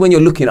 especially when you're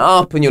looking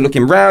up and you're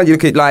looking round, you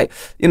look at, like,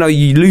 you know,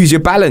 you lose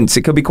your balance.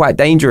 It could be quite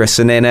dangerous.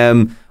 And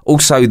then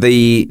also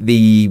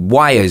the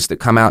wires that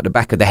come out the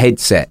back of the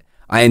headset,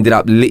 I ended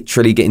up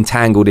literally getting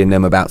tangled in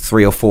them about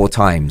 3 or 4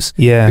 times.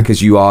 Yeah.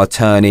 Because you are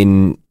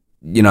turning,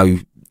 you know,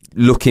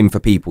 looking for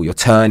people. You're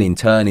turning.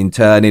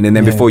 And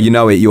then before you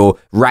know it, you're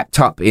wrapped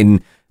up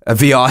in a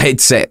VR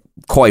headset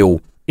coil.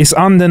 It's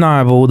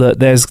undeniable that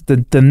there's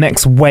the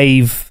next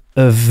wave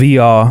of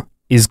VR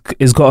is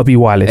got to be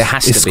wireless. It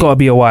has to be. It's got to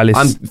be a wireless.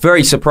 I'm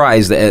very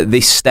surprised that at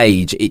this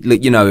stage,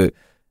 you know,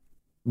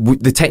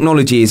 the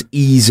technology is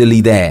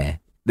easily there.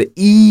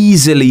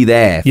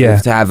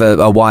 To have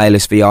a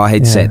wireless VR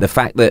headset. Yeah. The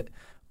fact that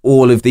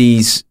all of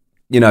these,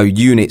 you know,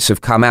 units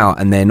have come out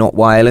and they're not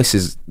wireless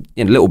is,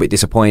 you know, a little bit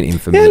disappointing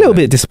for me. Yeah, a little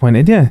bit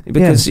disappointed, yeah.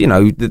 Because, you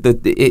know,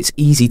 it's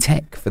easy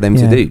tech for them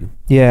to do.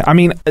 Yeah, I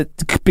mean,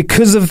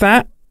 because of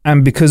that,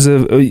 and because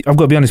of, I've got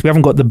to be honest, we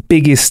haven't got the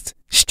biggest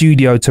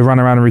studio to run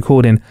around and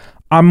record in.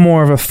 I'm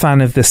more of a fan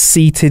of the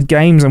seated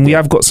games, and we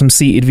have got some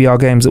seated VR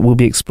games that we'll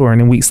be exploring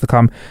in weeks to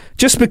come.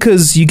 Just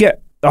because you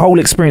get the whole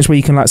experience where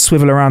you can like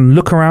swivel around and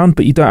look around,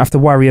 but you don't have to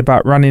worry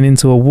about running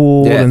into a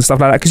wall and stuff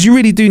like that, because you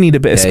really do need a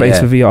bit of space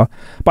for VR.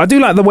 But I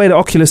do like the way that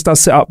Oculus does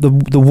set up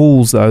the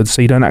walls, though,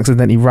 so you don't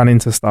accidentally run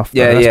into stuff.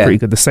 That's pretty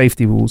good, the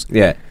safety walls.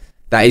 Yeah,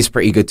 that is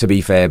pretty good, to be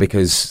fair,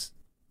 because,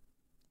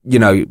 you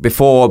know,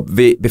 before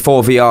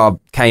VR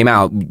came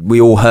out,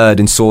 we all heard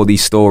and saw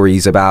these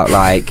stories about,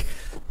 like,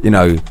 you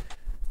know,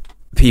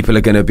 people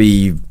are going to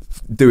be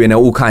doing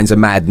all kinds of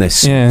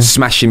madness,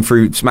 smashing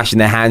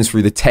their hands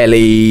through the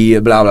telly,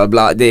 blah blah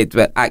blah.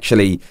 But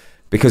actually,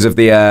 because of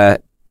the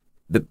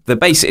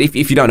basic,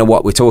 if you don't know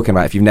what we're talking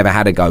about, if you've never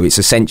had a go, it's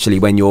essentially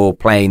when you're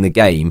playing the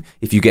game,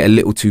 if you get a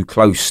little too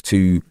close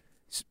to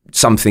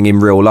something in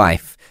real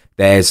life,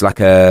 there's like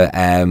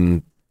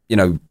a you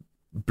know,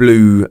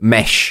 blue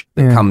mesh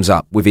that comes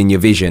up within your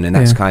vision, and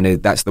that's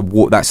that's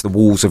the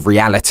walls of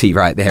reality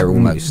right there,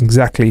 almost.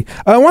 Exactly.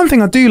 One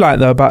thing I do like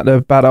though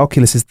about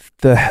Oculus is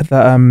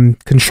the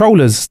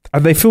controllers.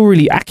 They feel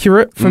really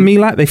accurate for me,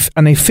 like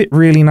they fit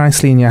really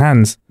nicely in your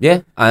hands.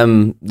 Yeah,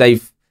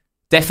 they've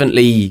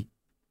definitely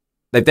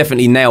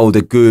nailed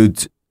a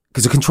good,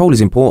 because the controller's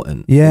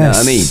important. Yes, you know what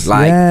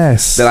I mean?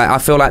 Like, I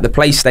feel like the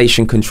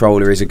PlayStation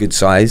controller is a good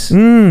size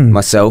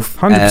myself.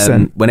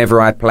 100%.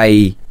 Whenever I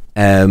play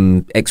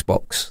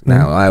Xbox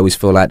now, I always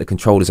feel like the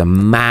controllers are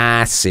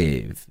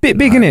massive, bit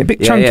big, innit?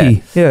 Bit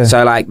chunky. Yeah.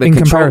 So like the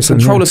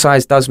controller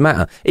size does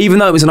matter. Even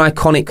though it was an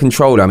iconic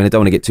controller, I mean, I don't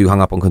want to get too hung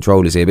up on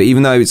controllers here, but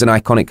even though it's an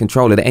iconic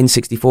controller, the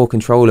N64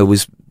 controller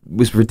was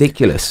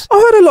ridiculous. I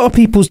heard a lot of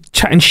people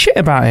chatting shit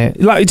about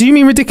it. Like, do you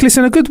mean ridiculous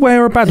in a good way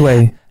or a bad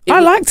way? I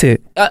liked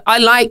it. I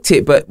liked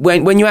it, but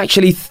when you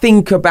actually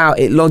think about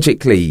it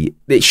logically,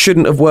 it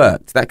shouldn't have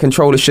worked. That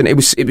controller shouldn't.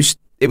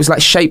 It was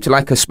like shaped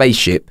like a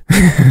spaceship.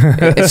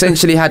 It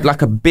essentially had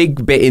like a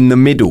big bit in the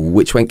middle,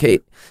 which went.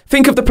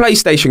 Think of the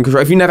PlayStation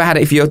controller. If you never had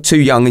it, if you're too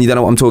young and you don't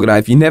know what I'm talking about,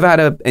 if you never had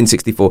a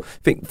N64,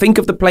 think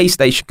of the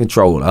PlayStation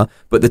controller,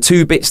 but the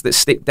 2 bits that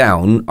stick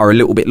down are a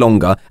little bit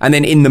longer, and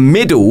then in the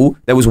middle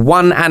there was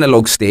one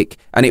analog stick,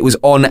 and it was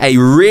on a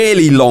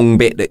really long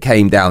bit that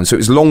came down, so it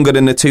was longer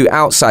than the 2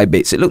 outside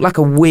bits. It looked like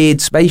a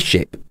weird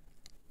spaceship.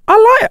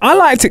 I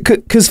liked it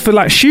because for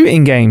like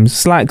shooting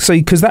games, like, so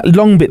because that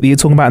long bit that you're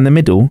talking about in the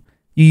middle,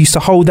 you used to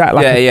hold that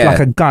like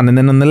a gun, and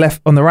then on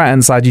the right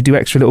hand side you do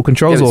extra little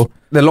controls.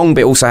 The long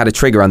bit also had a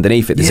trigger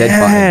underneath it, the Z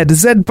button. Yeah, the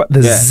Z button.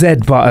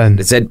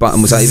 The Z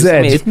button was like,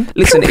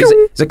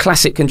 it's a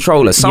classic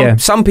controller.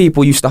 Some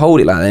people used to hold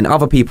it like that, and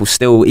other people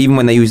still, even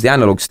when they used the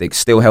analog stick,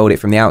 still held it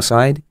from the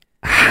outside.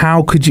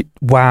 How could you?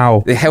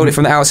 Wow. They held it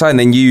from the outside and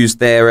then used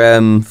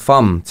their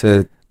thumb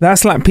to.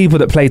 That's like people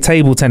that play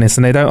table tennis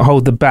and they don't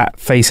hold the bat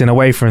facing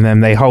away from them.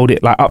 They hold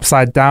it like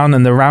upside down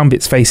and the round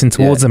bit's facing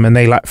towards them, and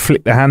they like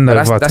flip their hand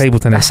over table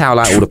tennis. That's how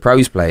like all the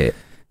pros play it.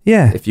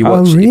 Yeah. If you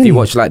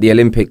watch like the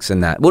Olympics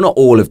and that, well, not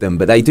all of them,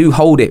 but they do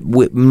hold it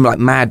like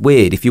mad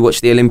weird. If you watch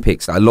the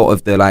Olympics, like, a lot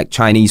of the like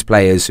Chinese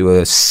players who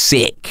are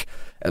sick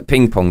at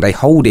ping pong, they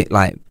hold it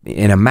like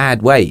in a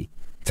mad way.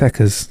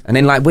 Techers. And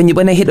then like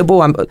when they hit the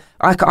ball,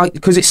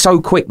 because it's so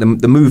quick,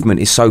 the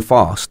movement is so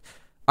fast.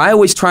 I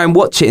always try and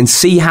watch it and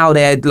see how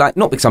they're like,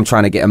 not because I'm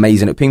trying to get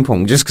amazing at ping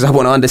pong, just because I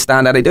want to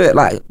understand how they do it.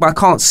 Like, but I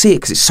can't see it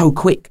because it's so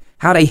quick.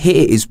 How they hit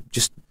it is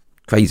just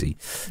crazy.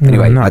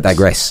 Anyway, I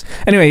digress.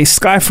 Anyway,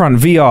 Skyfront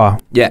VR.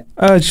 Yeah.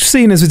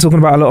 Seeing as we're talking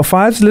about a lot of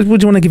 5s,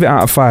 what do you want to give it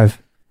out of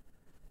 5?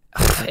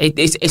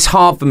 It's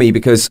hard for me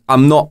because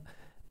I'm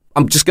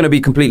just going to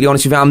be completely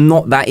honest with you, I'm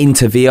not that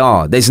into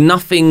VR. There's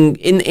nothing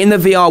in the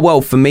VR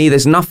world for me.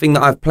 There's nothing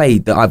that I've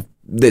played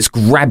that's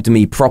grabbed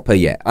me proper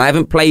yet. I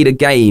haven't played a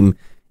game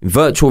in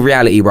virtual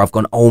reality where I've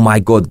gone, oh my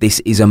God, this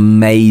is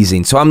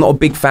amazing. So I'm not a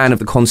big fan of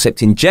the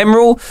concept in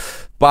general,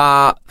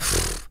 but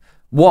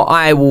what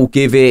I will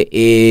give it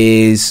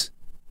is,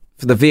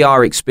 for the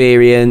VR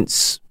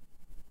experience,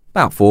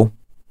 about 4.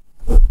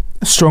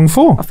 A strong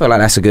 4. I feel like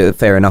that's a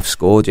fair enough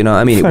score. Do you know what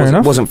I mean?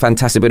 It wasn't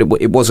fantastic, but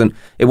it wasn't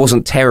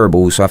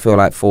terrible. So I feel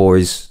like 4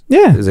 is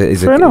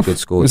a good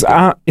score. It's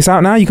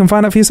out now. You can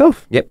find out for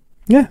yourself. Yep.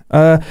 Yeah.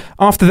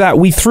 After that,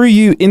 we threw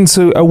you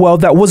into a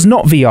world that was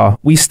not VR.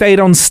 We stayed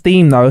on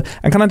Steam though,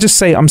 and can I just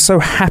say I'm so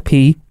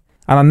happy,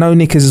 and I know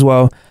Nick is as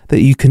well,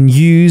 that you can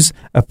use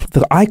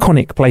the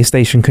iconic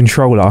PlayStation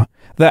controller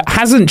that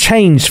hasn't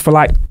changed for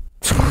like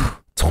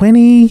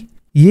 20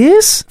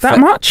 years. That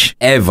much?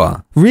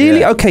 Ever. Really?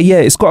 Yeah. Okay. Yeah.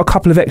 It's got a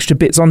couple of extra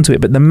bits onto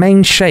it, but the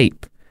main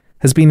shape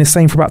has been the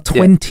same for about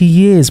 20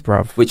 years,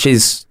 bruv. Which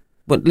is,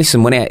 well,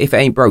 listen, if it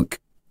ain't broke.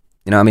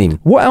 You know what I mean?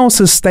 What else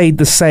has stayed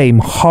the same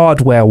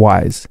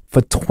hardware-wise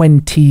for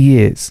 20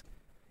 years?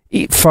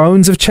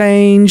 Phones have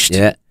changed.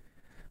 Yeah.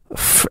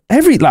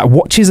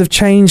 Watches have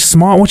changed.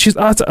 Smartwatches.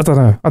 I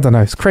don't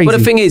know. It's crazy. But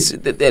the thing is,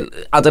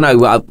 I don't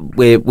know.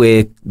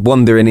 We're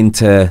wandering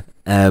into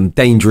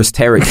dangerous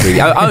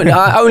territory.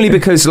 Only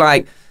because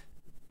like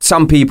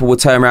some people will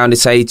turn around and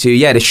say to you,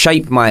 yeah, the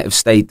shape might have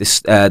stayed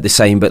the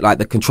same, but like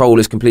the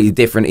controller's completely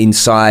different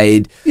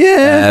inside.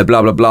 Yeah.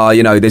 Blah, blah, blah.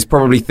 You know, there's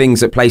probably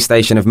things that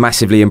PlayStation have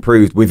massively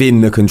improved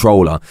within the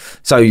controller.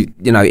 So, you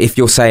know, if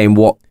you're saying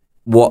what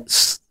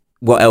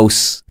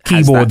else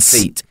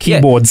keyboards,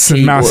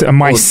 and mouse and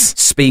mice,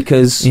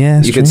 speakers.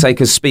 Yeah, you could say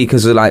because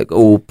speakers are like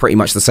all pretty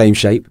much the same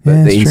shape,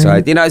 but the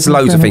inside, you know, it's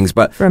loads of things.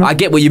 But I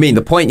get what you mean.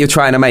 The point you're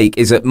trying to make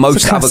is that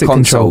most other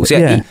consoles,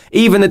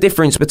 even the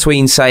difference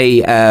between, say,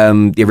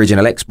 the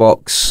original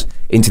Xbox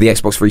into the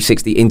Xbox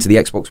 360 into the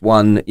Xbox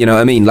One, you know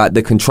what I mean? Like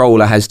the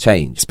controller has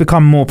changed. It's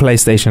become more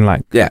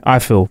PlayStation-like. Yeah, I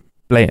feel.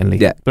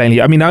 Blatantly.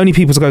 I mean, the only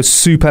people to go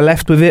super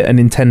left with it are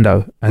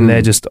Nintendo, and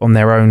they're just on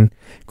their own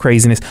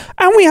craziness.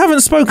 And we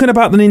haven't spoken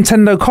about the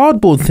Nintendo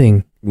cardboard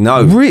thing.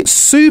 No.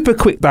 Super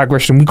quick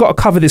digression. We've got to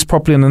cover this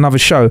properly on another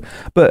show.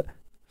 But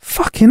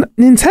fucking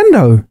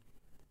Nintendo.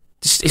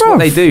 It's what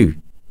they do.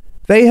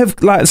 They have,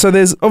 like, so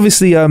there's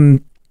obviously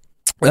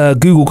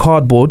Google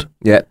Cardboard.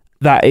 Yeah.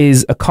 That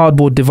is a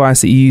cardboard device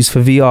that you use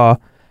for VR.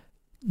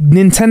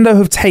 Nintendo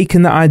have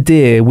taken the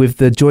idea with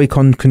the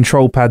Joy-Con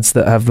control pads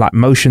that have like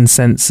motion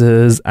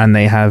sensors, and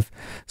they have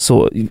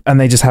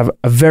they just have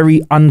a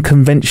very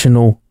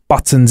unconventional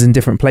buttons in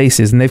different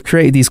places, and they've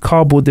created these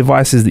cardboard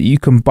devices that you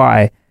can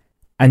buy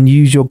and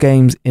use your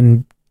games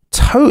in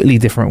totally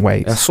different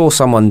ways. I saw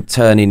someone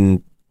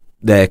turning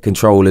their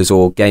controllers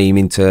or game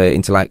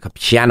into like a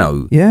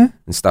piano, and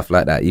stuff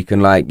like that. You can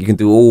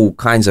do all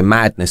kinds of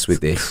madness with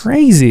this.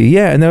 Crazy,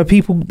 yeah. And there were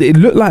people. It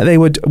looked like they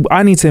would.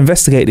 I need to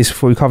investigate this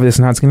before we cover this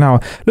in How to Kill an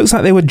Hour. Looks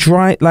like they were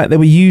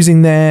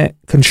using their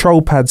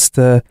control pads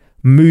to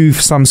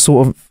move some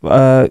sort of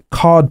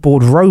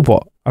cardboard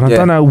robot. And I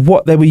don't know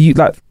what they were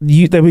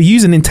they were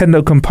using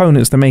Nintendo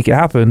components to make it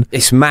happen.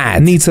 It's mad. I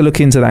need to look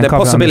into that. The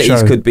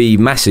possibilities could be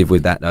massive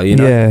with that, though. You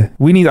know. Yeah,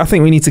 I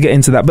think we need to get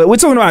into that. But we're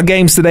talking about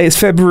games today. It's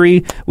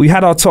February. We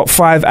had our top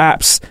 5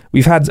 apps.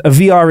 We've had a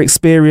VR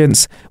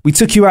experience. We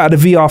took you out of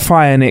the VR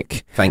fire,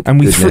 Nick. Thank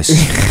goodness.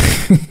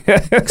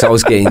 Because I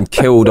was getting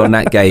killed on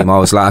that game. I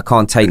was like, I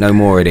can't take no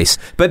more of this.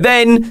 But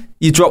then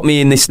you dropped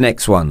me in this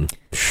next one.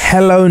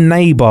 Hello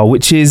Neighbor,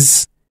 which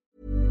is.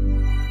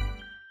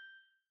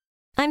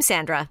 I'm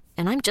Sandra,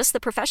 and I'm just the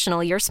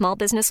professional your small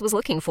business was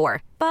looking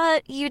for.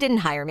 But you didn't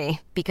hire me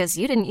because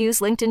you didn't use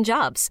LinkedIn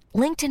Jobs.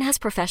 LinkedIn has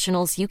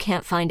professionals you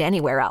can't find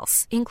anywhere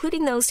else,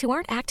 including those who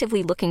aren't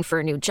actively looking for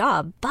a new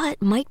job,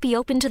 but might be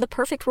open to the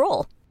perfect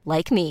role,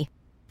 like me.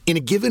 In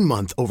a given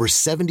month, over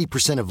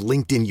 70% of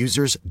LinkedIn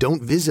users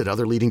don't visit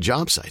other leading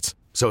job sites.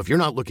 So if you're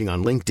not looking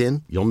on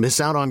LinkedIn, you'll miss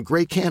out on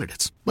great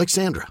candidates like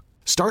Sandra.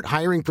 Start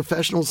hiring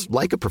professionals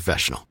like a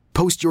professional.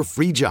 Post your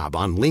free job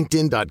on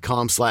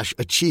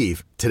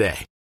linkedin.com/achieve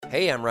today.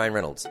 Hey, I'm Ryan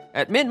Reynolds.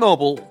 At Mint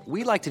Mobile,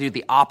 we like to do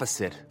the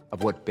opposite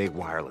of what Big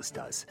Wireless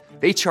does.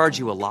 They charge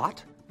you a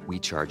lot, we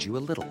charge you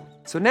a little.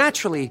 So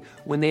naturally,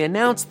 when they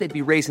announced they'd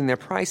be raising their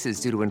prices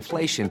due to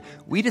inflation,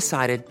 we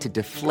decided to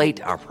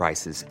deflate our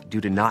prices due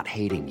to not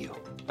hating you.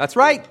 That's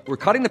right. We're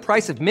cutting the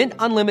price of Mint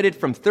Unlimited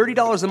from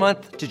 $30 a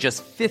month to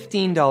just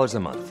 $15 a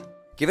month.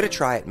 Give it a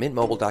try at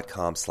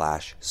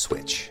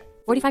mintmobile.com/switch.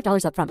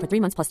 $45 up front for 3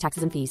 months plus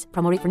taxes and fees.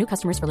 Promo rate for new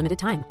customers for limited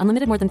time.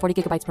 Unlimited more than 40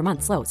 gigabytes per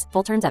month. Slows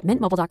full terms at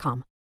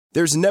mintmobile.com.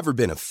 There's never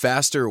been a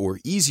faster or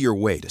easier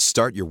way to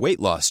start your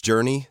weight loss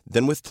journey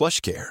than with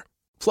PlushCare.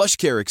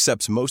 PlushCare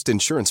accepts most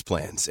insurance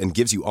plans and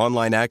gives you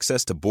online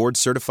access to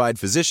board-certified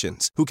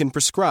physicians who can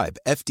prescribe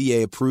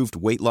FDA-approved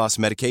weight loss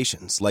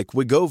medications like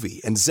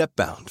Wegovy and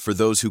Zepbound for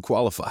those who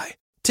qualify.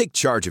 Take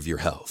charge of your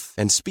health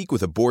and speak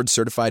with a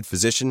board-certified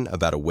physician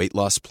about a weight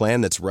loss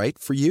plan that's right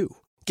for you.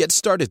 Get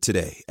started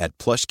today at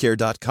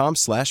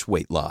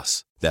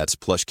plushcare.com/weight-loss. That's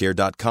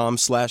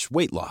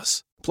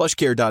plushcare.com/weight-loss.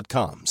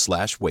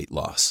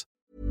 plushcare.com/weight-loss.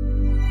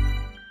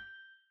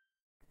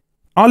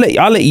 I'll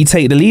let you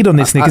take the lead on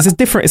this, Nick. It's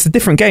a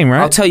different game,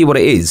 right? I'll tell you what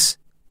it is.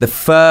 The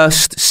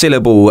first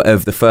syllable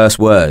of the first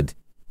word.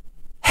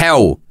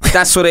 Hell.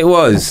 That's what it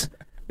was.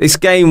 This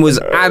game was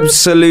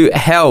absolute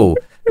hell.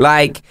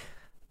 Like,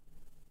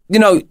 you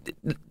know,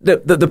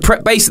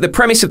 the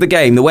premise of the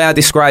game, the way I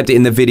described it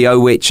in the video,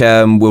 which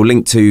we'll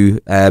link to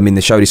in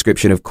the show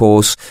description, of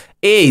course,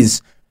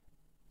 is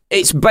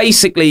it's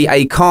basically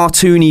a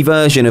cartoony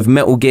version of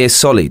Metal Gear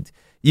Solid.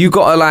 You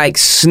got to like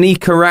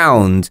sneak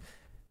around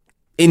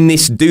in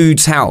this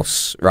dude's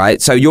house,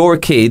 right? So you're a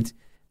kid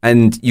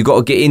and you got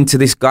to get into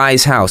this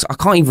guy's house. I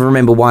can't even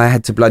remember why I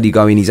had to bloody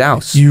go in his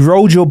house. You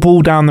rolled your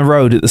ball down the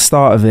road at the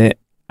start of it,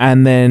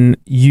 and then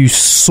you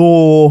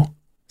saw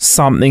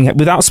something,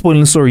 without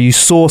spoiling the story, you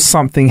saw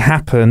something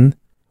happen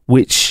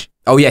which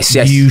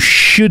you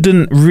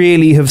shouldn't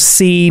really have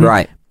seen,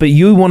 right? But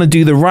you want to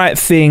do the right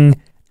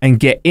thing and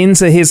get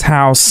into his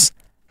house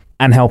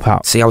and help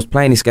out. See, I was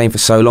playing this game for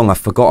so long, I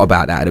forgot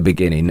about that at the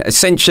beginning.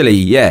 Essentially,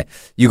 yeah,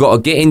 you got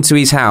to get into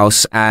his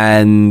house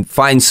and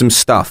find some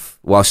stuff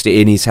whilst you're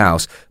in his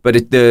house.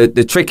 But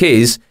the trick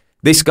is,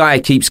 this guy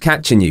keeps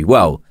catching you.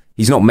 Well,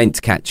 he's not meant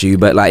to catch you,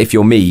 but like if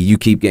you're me, you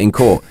keep getting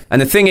caught.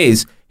 And the thing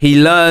is, he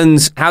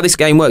learns, how this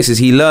game works is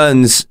he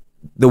learns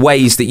the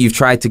ways that you've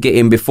tried to get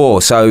in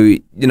before. So,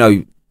 you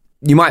know,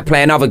 you might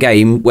play another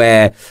game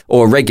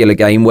or a regular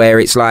game where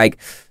it's like,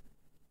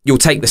 you'll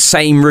take the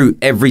same route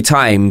every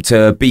time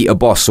to beat a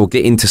boss or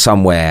get into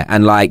somewhere,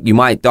 and like you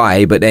might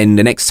die, but then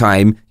the next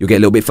time you'll get a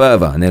little bit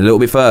further and then a little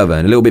bit further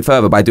and a little bit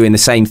further by doing the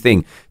same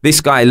thing. This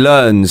guy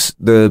learns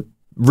the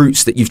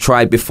routes that you've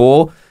tried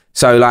before.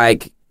 So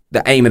like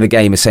the aim of the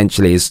game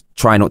essentially is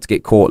try not to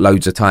get caught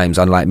loads of times,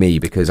 unlike me,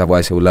 because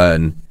otherwise he'll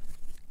learn.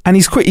 And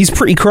he's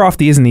pretty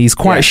crafty, isn't he? He's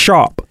quite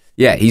sharp.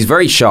 Yeah, he's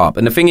very sharp.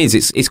 And the thing is,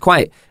 it's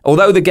quite,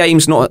 although the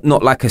game's not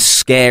like a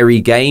scary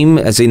game,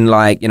 as in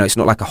like, you know, it's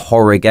not like a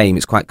horror game,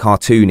 it's quite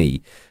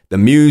cartoony. The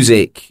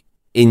music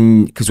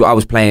because I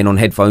was playing on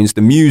headphones,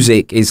 the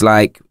music is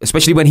like,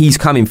 especially when he's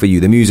coming for you,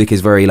 the music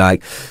is very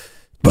like,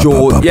 it's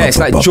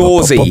like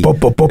Jawsy.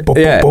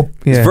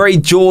 It's very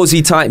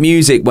Jawsy type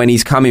music when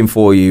he's coming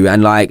for you.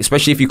 And like,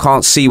 especially if you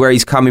can't see where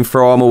he's coming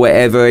from or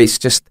whatever,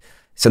 it's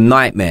a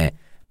nightmare.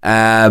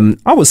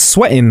 I was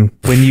sweating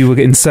when you were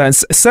in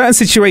certain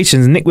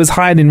situations. Nick was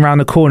hiding around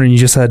the corner and you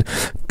just heard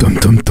dum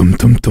dum dum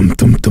dum dum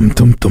dum dum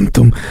dum dum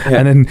dum,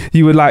 and then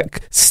you were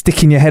like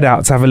sticking your head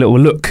out to have a little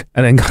look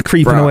and then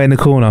creeping away in the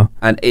corner.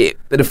 And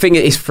the thing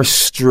is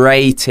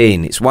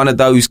frustrating. It's one of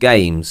those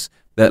games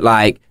that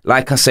like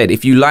I said,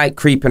 if you like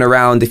creeping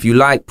around, if you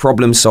like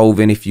problem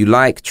solving, if you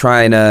like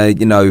trying to,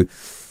 you know,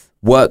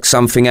 work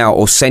something out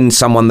or send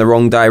someone the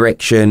wrong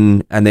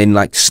direction and then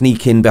like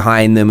sneak in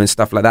behind them and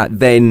stuff like that,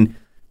 then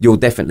you'll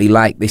definitely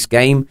like this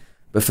game.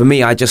 But for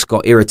me, I just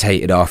got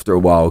irritated after a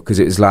while because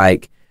it was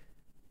like,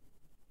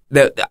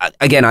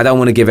 again, I don't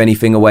want to give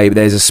anything away, but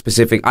there's a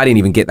specific, I didn't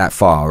even get that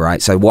far, right?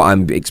 So what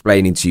I'm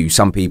explaining to you,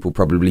 some people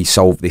probably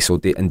solved this or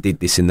did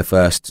this in the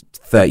first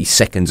 30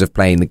 seconds of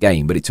playing the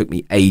game, but it took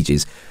me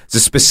ages. It's a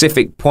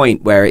specific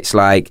point where it's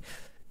like,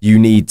 you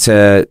need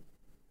to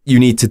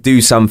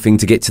do something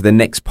to get to the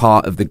next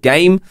part of the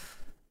game.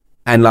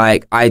 And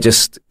like, I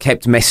just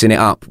kept messing it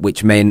up,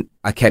 which meant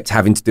I kept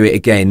having to do it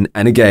again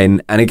and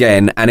again and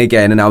again and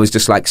again. And I was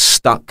just like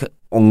stuck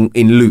in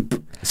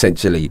loop,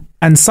 essentially.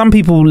 And some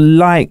people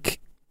like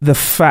the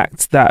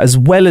fact that, as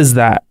well as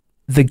that,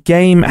 the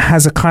game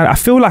has a kind of, I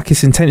feel like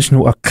it's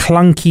intentional, a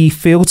clunky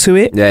feel to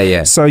it.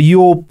 Yeah. So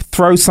you'll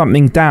throw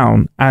something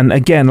down, and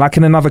again, like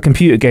in another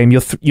computer game,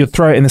 you'll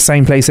throw it in the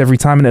same place every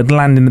time and it'll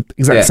land in the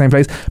exact same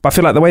place. But I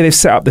feel like the way they've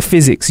set up the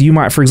physics, you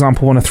might, for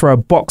example, want to throw a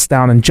box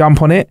down and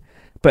jump on it.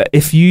 But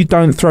if you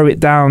don't throw it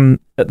down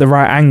at the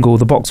right angle,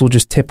 the box will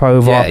just tip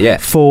over,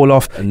 fall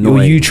off,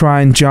 or you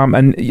try and jump.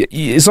 And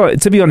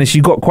to be honest,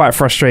 you got quite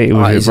frustrated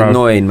with it, it's bro.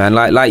 Annoying, man.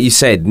 Like you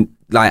said,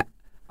 like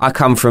I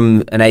come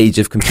from an age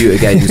of computer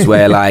games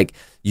where like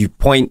you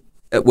point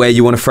at where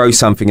you want to throw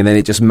something and then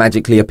it just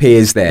magically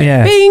appears there.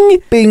 Yeah.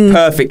 Bing! Bing!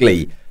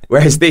 Perfectly.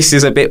 Whereas this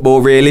is a bit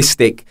more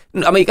realistic.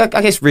 I mean, I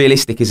guess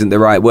realistic isn't the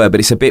right word, but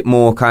it's a bit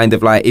more kind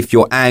of like if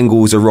your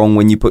angles are wrong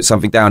when you put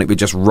something down, it would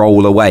just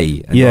roll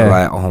away. And you're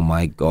like, oh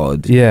my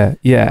God. Yeah.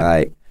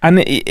 Like,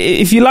 and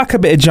if you like a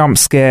bit of jump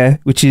scare,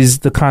 which is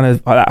the kind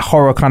of that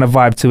horror kind of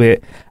vibe to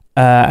it,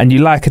 and you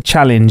like a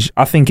challenge,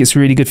 I think it's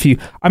really good for you.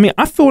 I mean,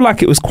 I feel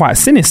like it was quite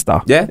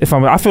sinister. Yeah.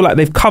 I feel like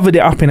they've covered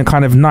it up in a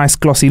kind of nice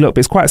glossy look, but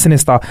it's quite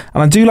sinister.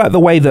 And I do like the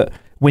way that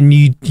when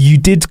you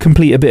did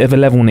complete a bit of a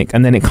level, Nick,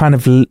 and then it kind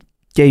of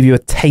gave you a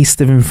taste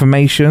of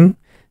information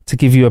to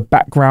give you a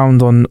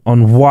background on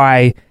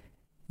why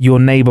your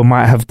neighbor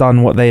might have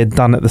done what they had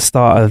done at the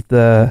start of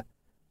the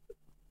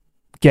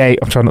game.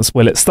 I'm trying not to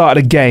spoil it. Start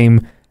of the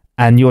game,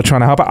 and you're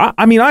trying to help.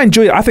 I mean, I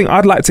enjoy it. I think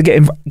I'd like to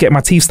get my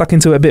teeth stuck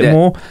into it a bit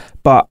more,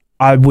 but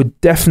I would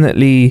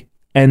definitely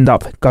end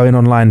up going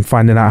online,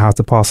 finding out how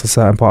to pass a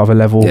certain part of a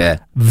level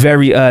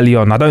very early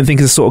on. I don't think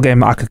it's the sort of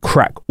game that I could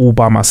crack all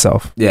by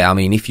myself. Yeah, I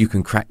mean, if you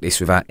can crack this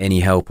without any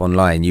help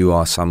online, you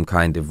are some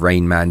kind of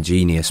Rain Man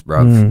genius,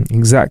 bruv.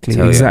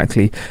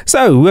 Exactly.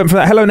 So we went for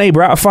that Hello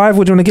Neighbor out of 5.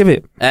 What do you want to give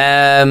it?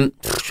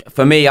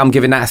 For me, I'm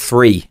giving that a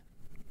 3.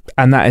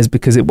 And that is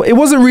because it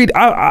wasn't really...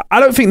 I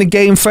don't think the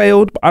game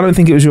failed, but I don't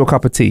think it was your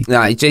cup of tea.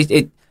 No,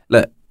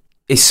 look,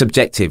 it's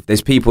subjective.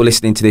 There's people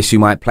listening to this who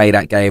might play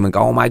that game and go,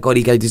 oh my God,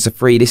 he gave this a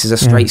 3. This is a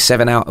straight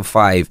 7 out of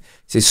 5.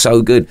 This is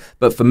so good.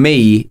 But for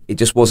me, it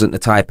just wasn't the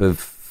type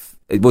of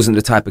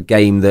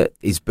game that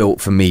is built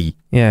for me.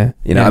 Yeah.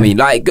 You know what I mean?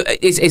 Like,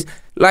 it's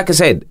like I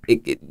said,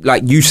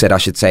 like you said, I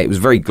should say, it was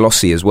very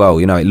glossy as well.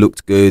 You know, it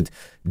looked good.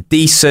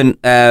 Decent,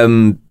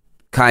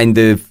 kind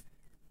of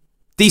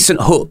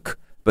decent hook,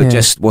 but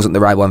just wasn't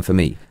the right one for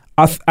me.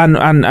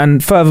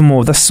 And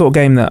furthermore, that's the sort of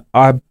game that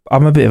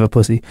I'm a bit of a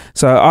pussy,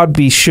 so I'd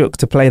be shook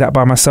to play that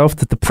by myself.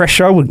 That the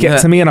pressure would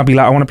get to me, and I'd be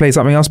like, I want to play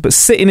something else. But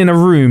sitting in a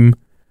room,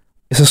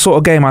 it's a sort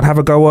of game I'd have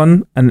a go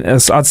on, and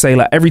I'd say,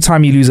 like, every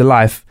time you lose a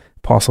life,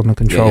 pass on the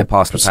control,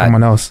 pass the pad.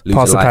 Someone else, Lose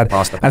pass the pad.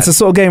 pass the pad. And it's a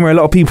sort of game where a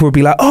lot of people would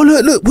be like, oh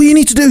look, what you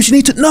need to do is you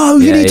need to do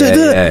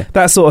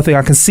that sort of thing.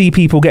 I can see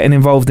people getting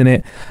involved in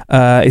it.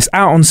 It's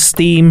out on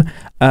Steam.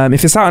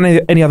 If it's out on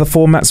any other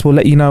formats, we'll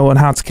let you know on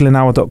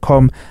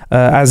howtokillanhour.com.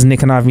 As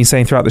Nick and I have been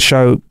saying throughout the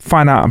show,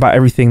 find out about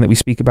everything that we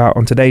speak about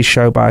on today's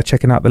show by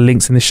checking out the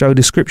links in the show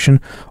description,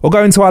 or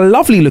go into our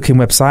lovely looking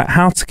website,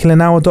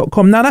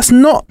 howtokillanhour.com. Now, that's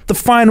not the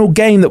final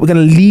game that we're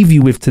going to leave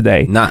you with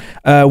today. Nah.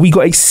 We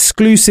got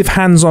exclusive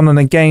hands-on on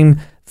a game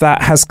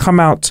that has come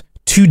out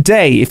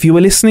today. If you were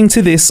listening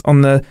to this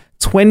on the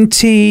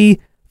 25th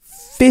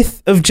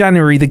of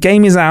January, the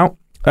game is out.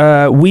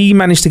 We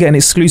managed to get an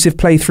exclusive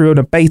playthrough on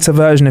a beta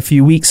version a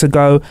few weeks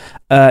ago.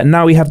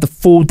 Now we have the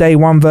full day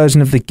one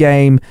version of the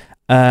game,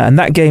 and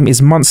that game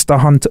is Monster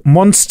Hunter.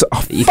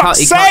 You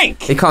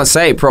can't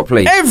say it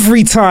properly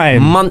every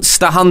time.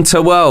 Monster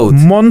Hunter World.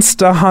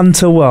 Monster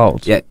Hunter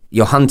World. Yeah,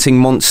 you're hunting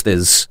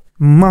monsters.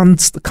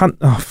 Fuck.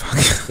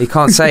 You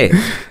can't say it.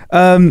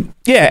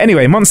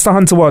 Anyway, Monster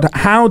Hunter World.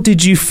 How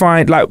did you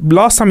find, like,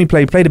 last time we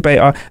played a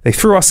beta, they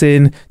threw us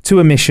in to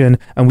a mission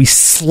and we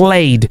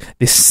slayed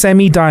this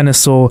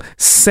semi-dinosaur,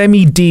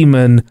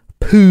 semi-demon,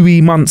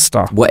 pooey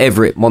monster.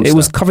 Monster. It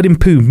was covered in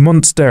poo.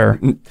 Monster.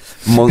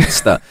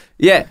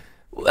 Yeah.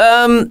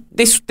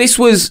 This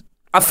was,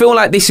 I feel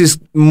like this is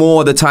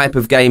more the type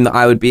of game that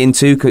I would be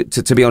into,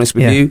 to be honest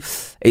with you.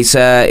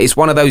 It's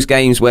one of those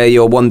games where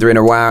you're wandering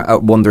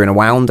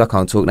around. I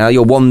can't talk now.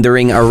 You're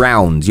wandering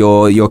around.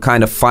 You're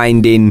kind of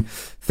finding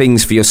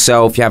things for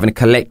yourself. You're having to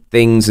collect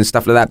things and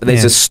stuff like that. But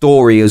there's a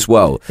story as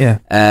well. Yeah.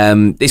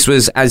 This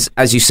was,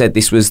 as you said,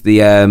 this was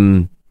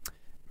the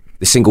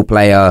single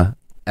player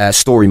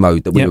story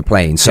mode that we were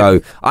playing. So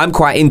I'm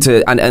quite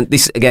into, and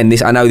this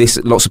I know this.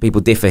 Lots of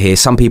people differ here.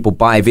 Some people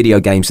buy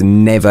video games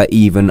and never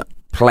even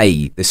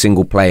play the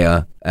single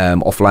player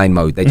offline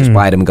mode. They just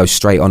buy them and go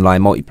straight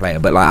online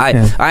multiplayer. But like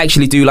I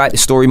actually do like the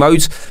story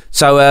modes.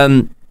 So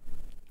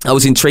I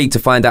was intrigued to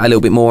find out a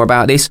little bit more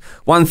about this.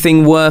 One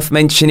thing worth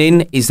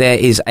mentioning is there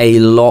is a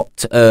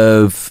lot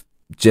of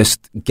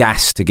just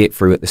gas to get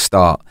through at the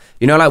start.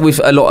 You know, like with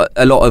a lot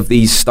of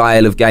these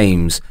style of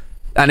games.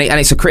 And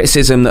it's a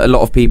criticism that a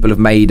lot of people have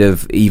made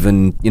of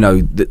even, you know,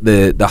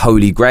 the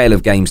holy grail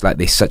of games like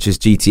this, such as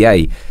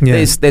GTA.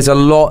 Yeah. There's a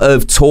lot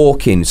of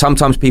talking.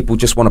 Sometimes people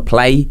just want to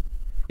play,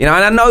 you know,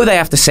 and I know they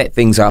have to set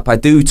things up. I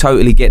do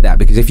totally get that,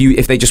 because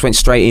if they just went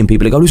straight in,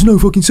 people would go, there's no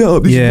fucking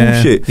setup, this is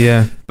bullshit.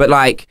 Yeah. But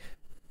like,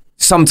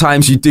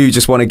 sometimes you do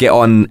just want to get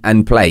on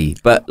and play.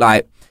 But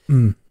like,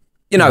 you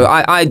know,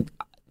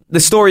 the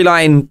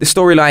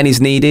storyline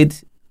is needed.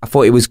 I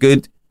thought it was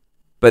good.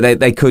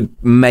 But they could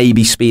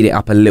maybe speed it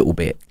up a little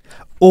bit.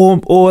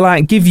 Or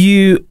like give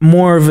you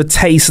more of a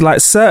taste, like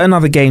certain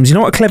other games. You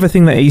know what a clever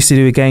thing that they used to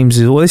do with games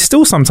is, or they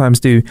still sometimes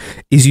do,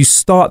 is you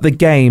start the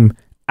game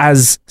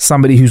as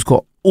somebody who's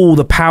got all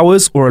the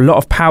powers or a lot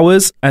of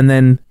powers, and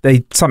then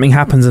something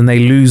happens and they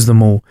lose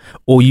them all.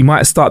 Or you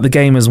might start the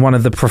game as one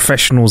of the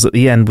professionals at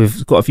the end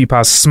with got a few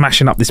powers,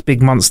 smashing up this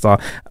big monster,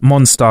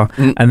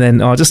 and then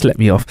just let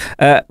me off,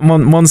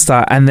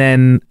 monster, and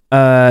then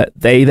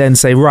they then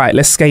say, right,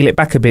 let's scale it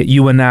back a bit.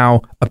 You are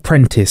now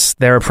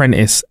their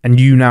apprentice, and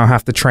you now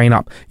have to train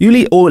up.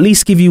 Or at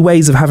least give you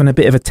ways of having a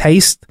bit of a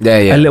taste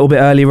a little bit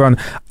earlier on.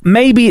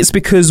 Maybe it's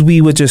because we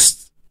were just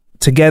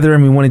together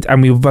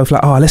and we were both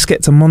like, let's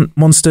get to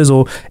monsters.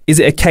 Or is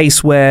it a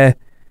case where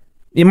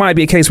it might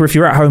be a case where if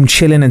you're at home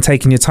chilling and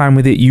taking your time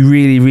with it, you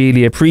really,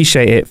 really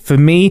appreciate it? For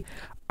me,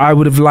 I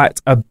would have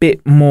liked a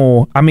bit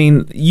more. I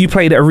mean, you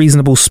played at a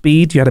reasonable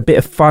speed. You had a bit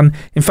of fun.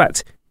 In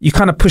fact, you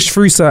kind of pushed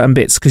through certain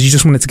bits because you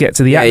just wanted to get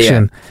to the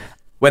action. Yeah.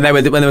 When there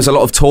was a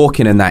lot of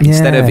talking and that,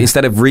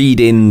 instead of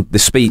reading the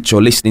speech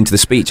or listening to the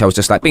speech, I was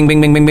just like bing, bing,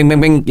 bing, bing, bing, bing,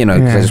 bing, you know,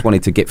 because I just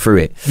wanted to get through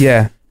it.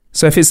 Yeah.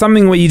 So if it's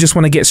something where you just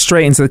want to get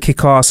straight into the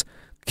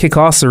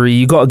kick-assery,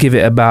 you got to give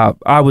it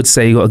I would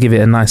say you got to give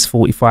it a nice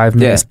 45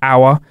 minutes,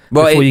 hour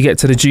before you get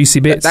to the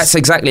juicy bits. That's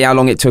exactly how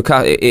long it took.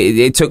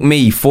 It took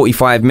me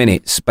 45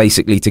 minutes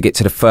basically to get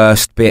to the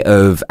first bit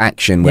of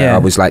action where I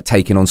was like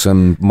taking on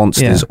some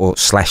monsters or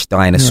 /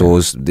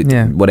 dinosaurs,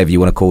 whatever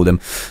you want to call them.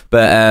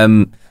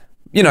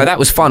 that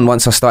was fun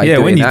once I started Yeah,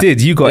 doing when you that.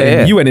 did, you got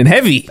in, you went in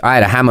heavy. I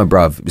had a hammer,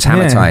 bruv. It was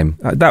hammer time.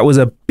 That was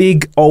a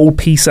big old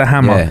piece of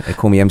hammer. Yeah, they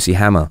call me MC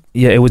Hammer.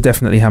 Yeah, it was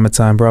definitely hammer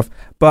time, bruv.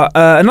 But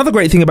another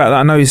great thing about that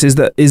I noticed is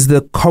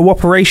the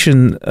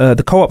cooperation,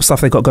 the co-op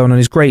stuff they got going on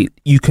is great.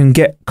 You can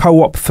get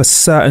co-op for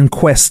certain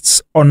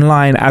quests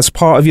online as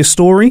part of your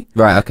story.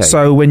 Right, okay.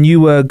 So when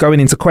you were going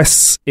into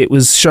quests, it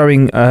was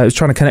showing, it was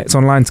trying to connect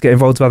online to get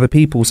involved with other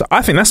people. So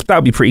I think that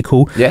would be pretty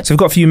cool. Yeah. So we've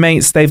got a few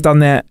mates, they've done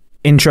their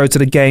intro to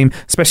the game,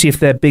 especially if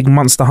they're big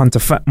Monster Hunter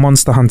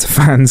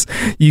fans.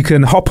 You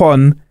can hop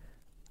on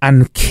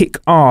and kick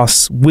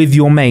ass with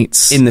your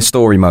mates in the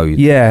story mode.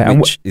 Yeah,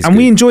 and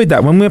we enjoyed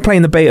that when we were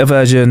playing the beta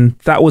version.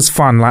 That was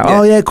fun. Like,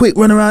 oh yeah, quick,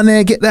 run around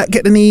there, get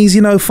the knees,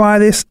 fire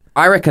this.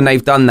 I reckon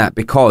they've done that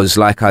because,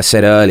 like I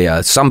said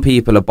earlier, some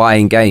people are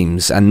buying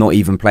games and not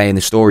even playing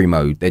the story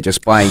mode. They're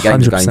just buying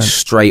games 100%. going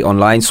straight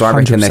online. So I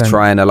reckon they're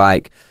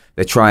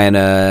trying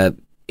to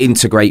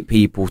integrate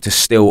people to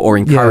still, or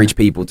encourage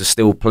people to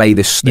still play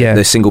the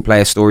single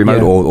player story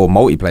mode or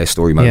multiplayer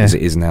story mode as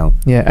it is now.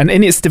 Yeah, and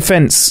in its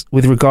defense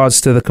with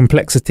regards to the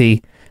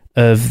complexity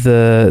of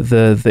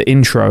the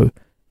intro,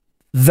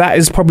 that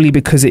is probably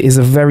because it is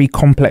a very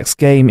complex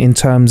game in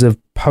terms of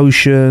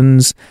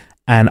potions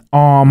and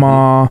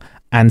armor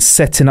and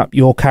setting up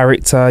your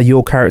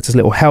character's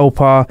little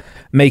helper,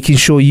 making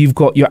sure you've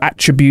got your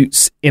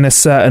attributes in a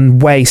certain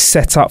way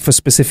set up for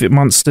specific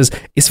monsters.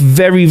 It's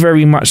very,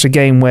 very much a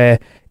game where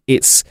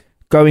it's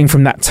going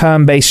from that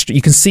turn-based,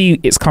 you can see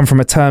it's come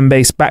from a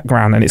turn-based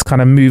background and it's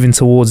kind of moving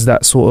towards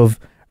that sort of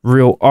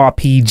real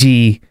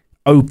RPG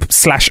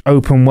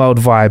open world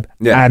vibe.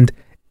 Yeah. And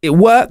it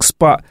works,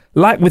 but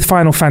like with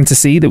Final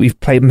Fantasy that we've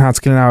played on How to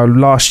Kill an Hour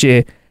last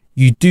year,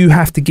 you do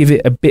have to give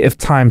it a bit of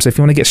time. So if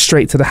you want to get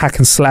straight to the hack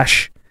and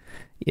slash,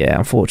 yeah,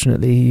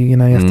 unfortunately, you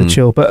have to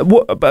chill. But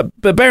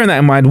bearing that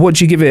in mind, what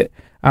do you give it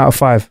out of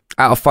 5?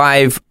 Out of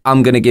 5,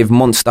 I'm going to give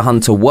Monster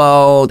Hunter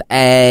World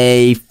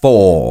a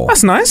 4.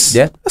 That's nice.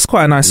 Yeah. That's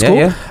quite a nice score.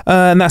 Yeah.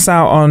 And that's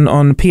out on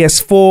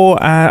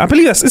PS4. I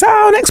believe is that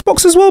out on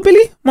Xbox as well,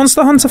 Billy?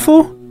 Monster Hunter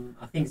 4?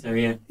 I think so,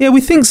 yeah. Yeah, we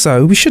think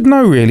so. We should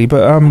know, really.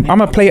 But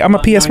I'm a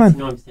PS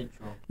man.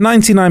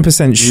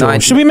 99% sure.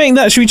 Should we make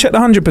that? Should we check the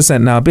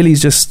 100% now?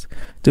 Billy's just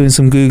doing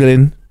some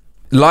Googling.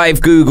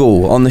 Live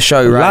Google on the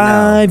show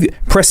right now.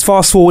 Press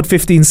fast forward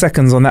 15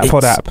 seconds on that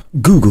pod app.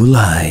 Google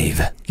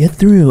Live. Get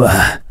through.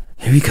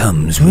 Here he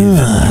comes with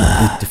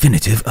the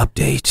definitive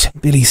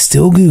update. Billy's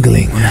still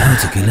Googling. How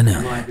to Kill an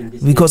Hour.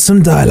 We got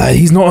some dialogue.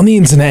 He's not on the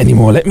internet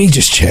anymore. Let me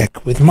just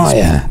check with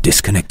Maya.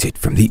 Disconnected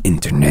from the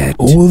internet.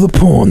 All the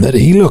porn that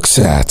he looks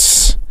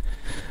at.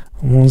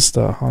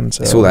 Monster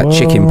Hunter. It's all that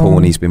chicken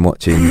porn he's been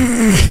watching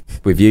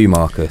with you,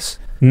 Marcus.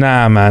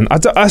 Nah, man.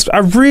 I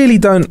really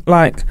don't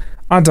like...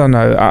 I don't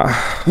know.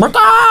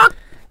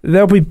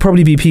 There'll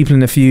probably be people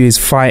in a few years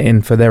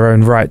fighting for their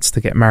own rights to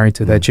get married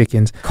to their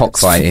chickens.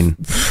 Cockfighting.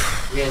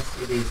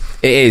 Yes, it is.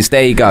 It is.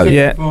 There you go.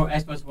 Yeah. For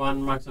Xbox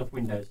One, Microsoft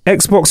Windows.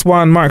 Xbox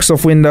One,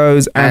 Microsoft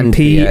Windows, and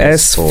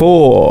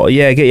PS4.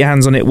 Yeah, get your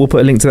hands on it. We'll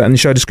put a link to that in the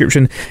show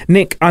description.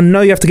 Nick, I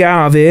know you have to get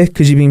out of here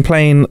because you've been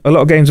playing a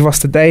lot of games with us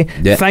today.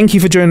 Yeah. Thank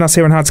you for joining us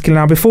here on How to Kill an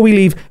Hour. Before we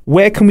leave,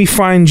 where can we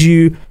find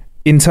you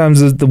in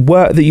terms of the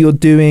work that you're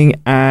doing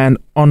and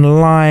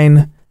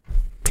online?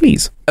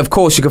 Please. Of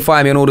course, you can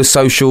find me on all the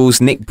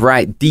socials. Nick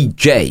Bright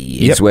DJ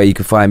is where you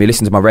can find me.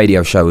 Listen to my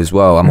radio show as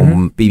well. I'm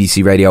on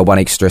BBC Radio 1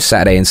 Extra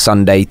Saturday and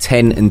Sunday,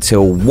 10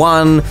 until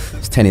 1.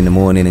 It's 10 in the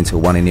morning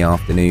until 1 in the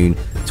afternoon.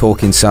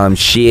 Talking some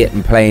shit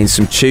and playing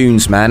some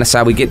tunes, man. That's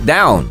how we get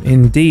down.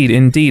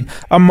 Indeed.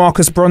 I'm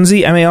Marcus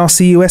Bronzy,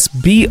 Marcus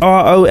Bronzy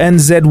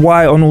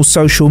on all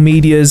social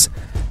medias.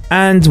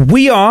 And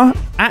we are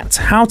at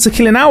How to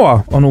Kill an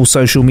Hour on all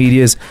social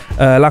medias.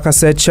 Like I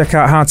said, check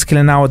out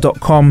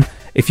howtokillanhour.com.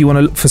 If you want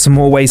to look for some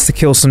more ways to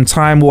kill some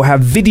time, we'll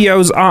have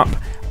videos up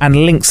and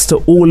links to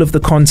all of the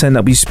content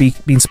that we've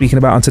been speaking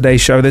about on today's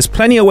show. There's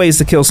plenty of ways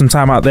to kill some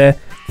time out there.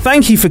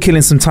 Thank you for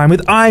killing some time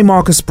with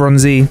Marcus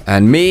Bronzy.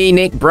 And me,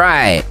 Nick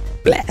Bright.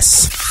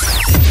 Bless.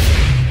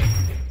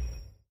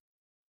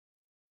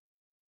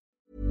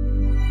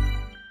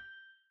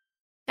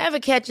 Ever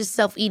catch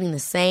yourself eating the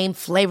same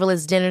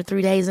flavorless dinner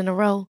 3 days in a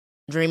row?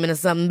 Dreaming of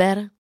something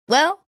better?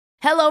 Well,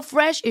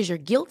 HelloFresh is your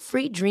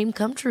guilt-free dream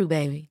come true,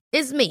 baby.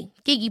 It's me,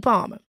 Keke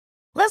Palmer.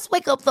 Let's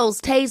wake up those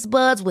taste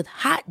buds with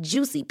hot,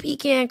 juicy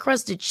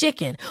pecan-crusted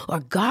chicken or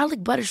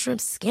garlic butter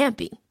shrimp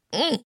scampi.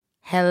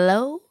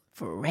 Hello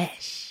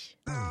Fresh.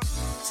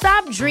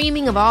 Stop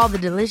dreaming of all the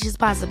delicious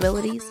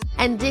possibilities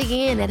and dig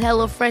in at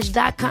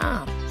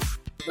HelloFresh.com.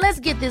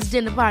 Let's get this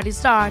dinner party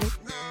started.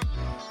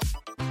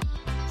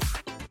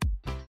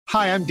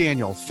 Hi, I'm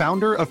Daniel,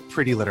 founder of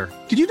Pretty Litter.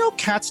 Did you know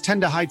cats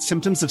tend to hide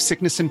symptoms of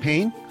sickness and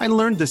pain? I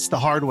learned this the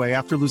hard way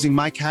after losing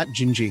my cat,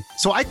 Gingy.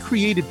 So I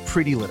created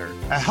Pretty Litter,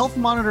 a health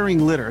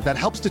monitoring litter that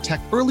helps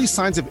detect early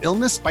signs of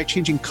illness by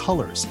changing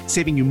colors,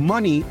 saving you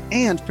money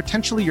and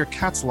potentially your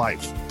cat's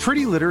life.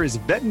 Pretty Litter is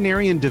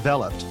veterinarian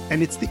developed,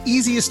 and it's the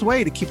easiest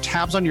way to keep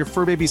tabs on your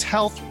fur baby's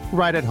health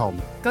right at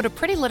home. Go to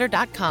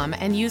prettylitter.com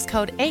and use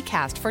code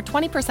ACAST for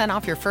 20%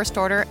 off your first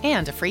order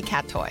and a free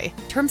cat toy.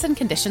 Terms and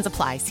conditions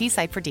apply. See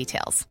site for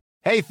details.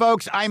 Hey,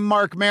 folks, I'm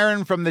Mark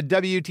Maron from the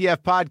WTF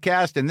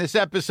Podcast, and this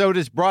episode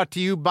is brought to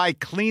you by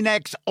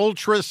Kleenex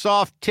Ultra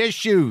Soft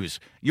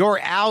Tissues, your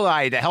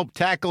ally to help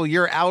tackle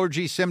your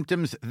allergy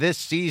symptoms this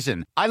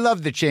season. I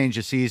love the change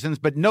of seasons,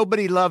 but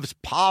nobody loves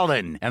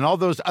pollen and all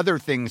those other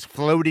things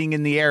floating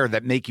in the air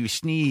that make you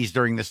sneeze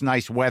during this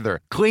nice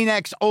weather.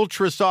 Kleenex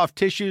Ultra Soft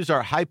Tissues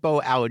are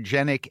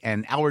hypoallergenic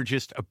and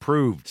allergist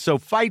approved, so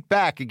fight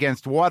back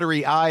against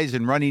watery eyes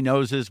and runny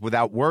noses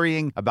without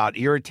worrying about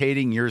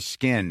irritating your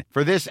skin.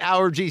 For this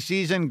allergy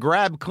season,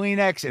 grab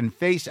Kleenex and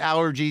face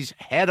allergies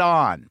head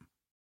on.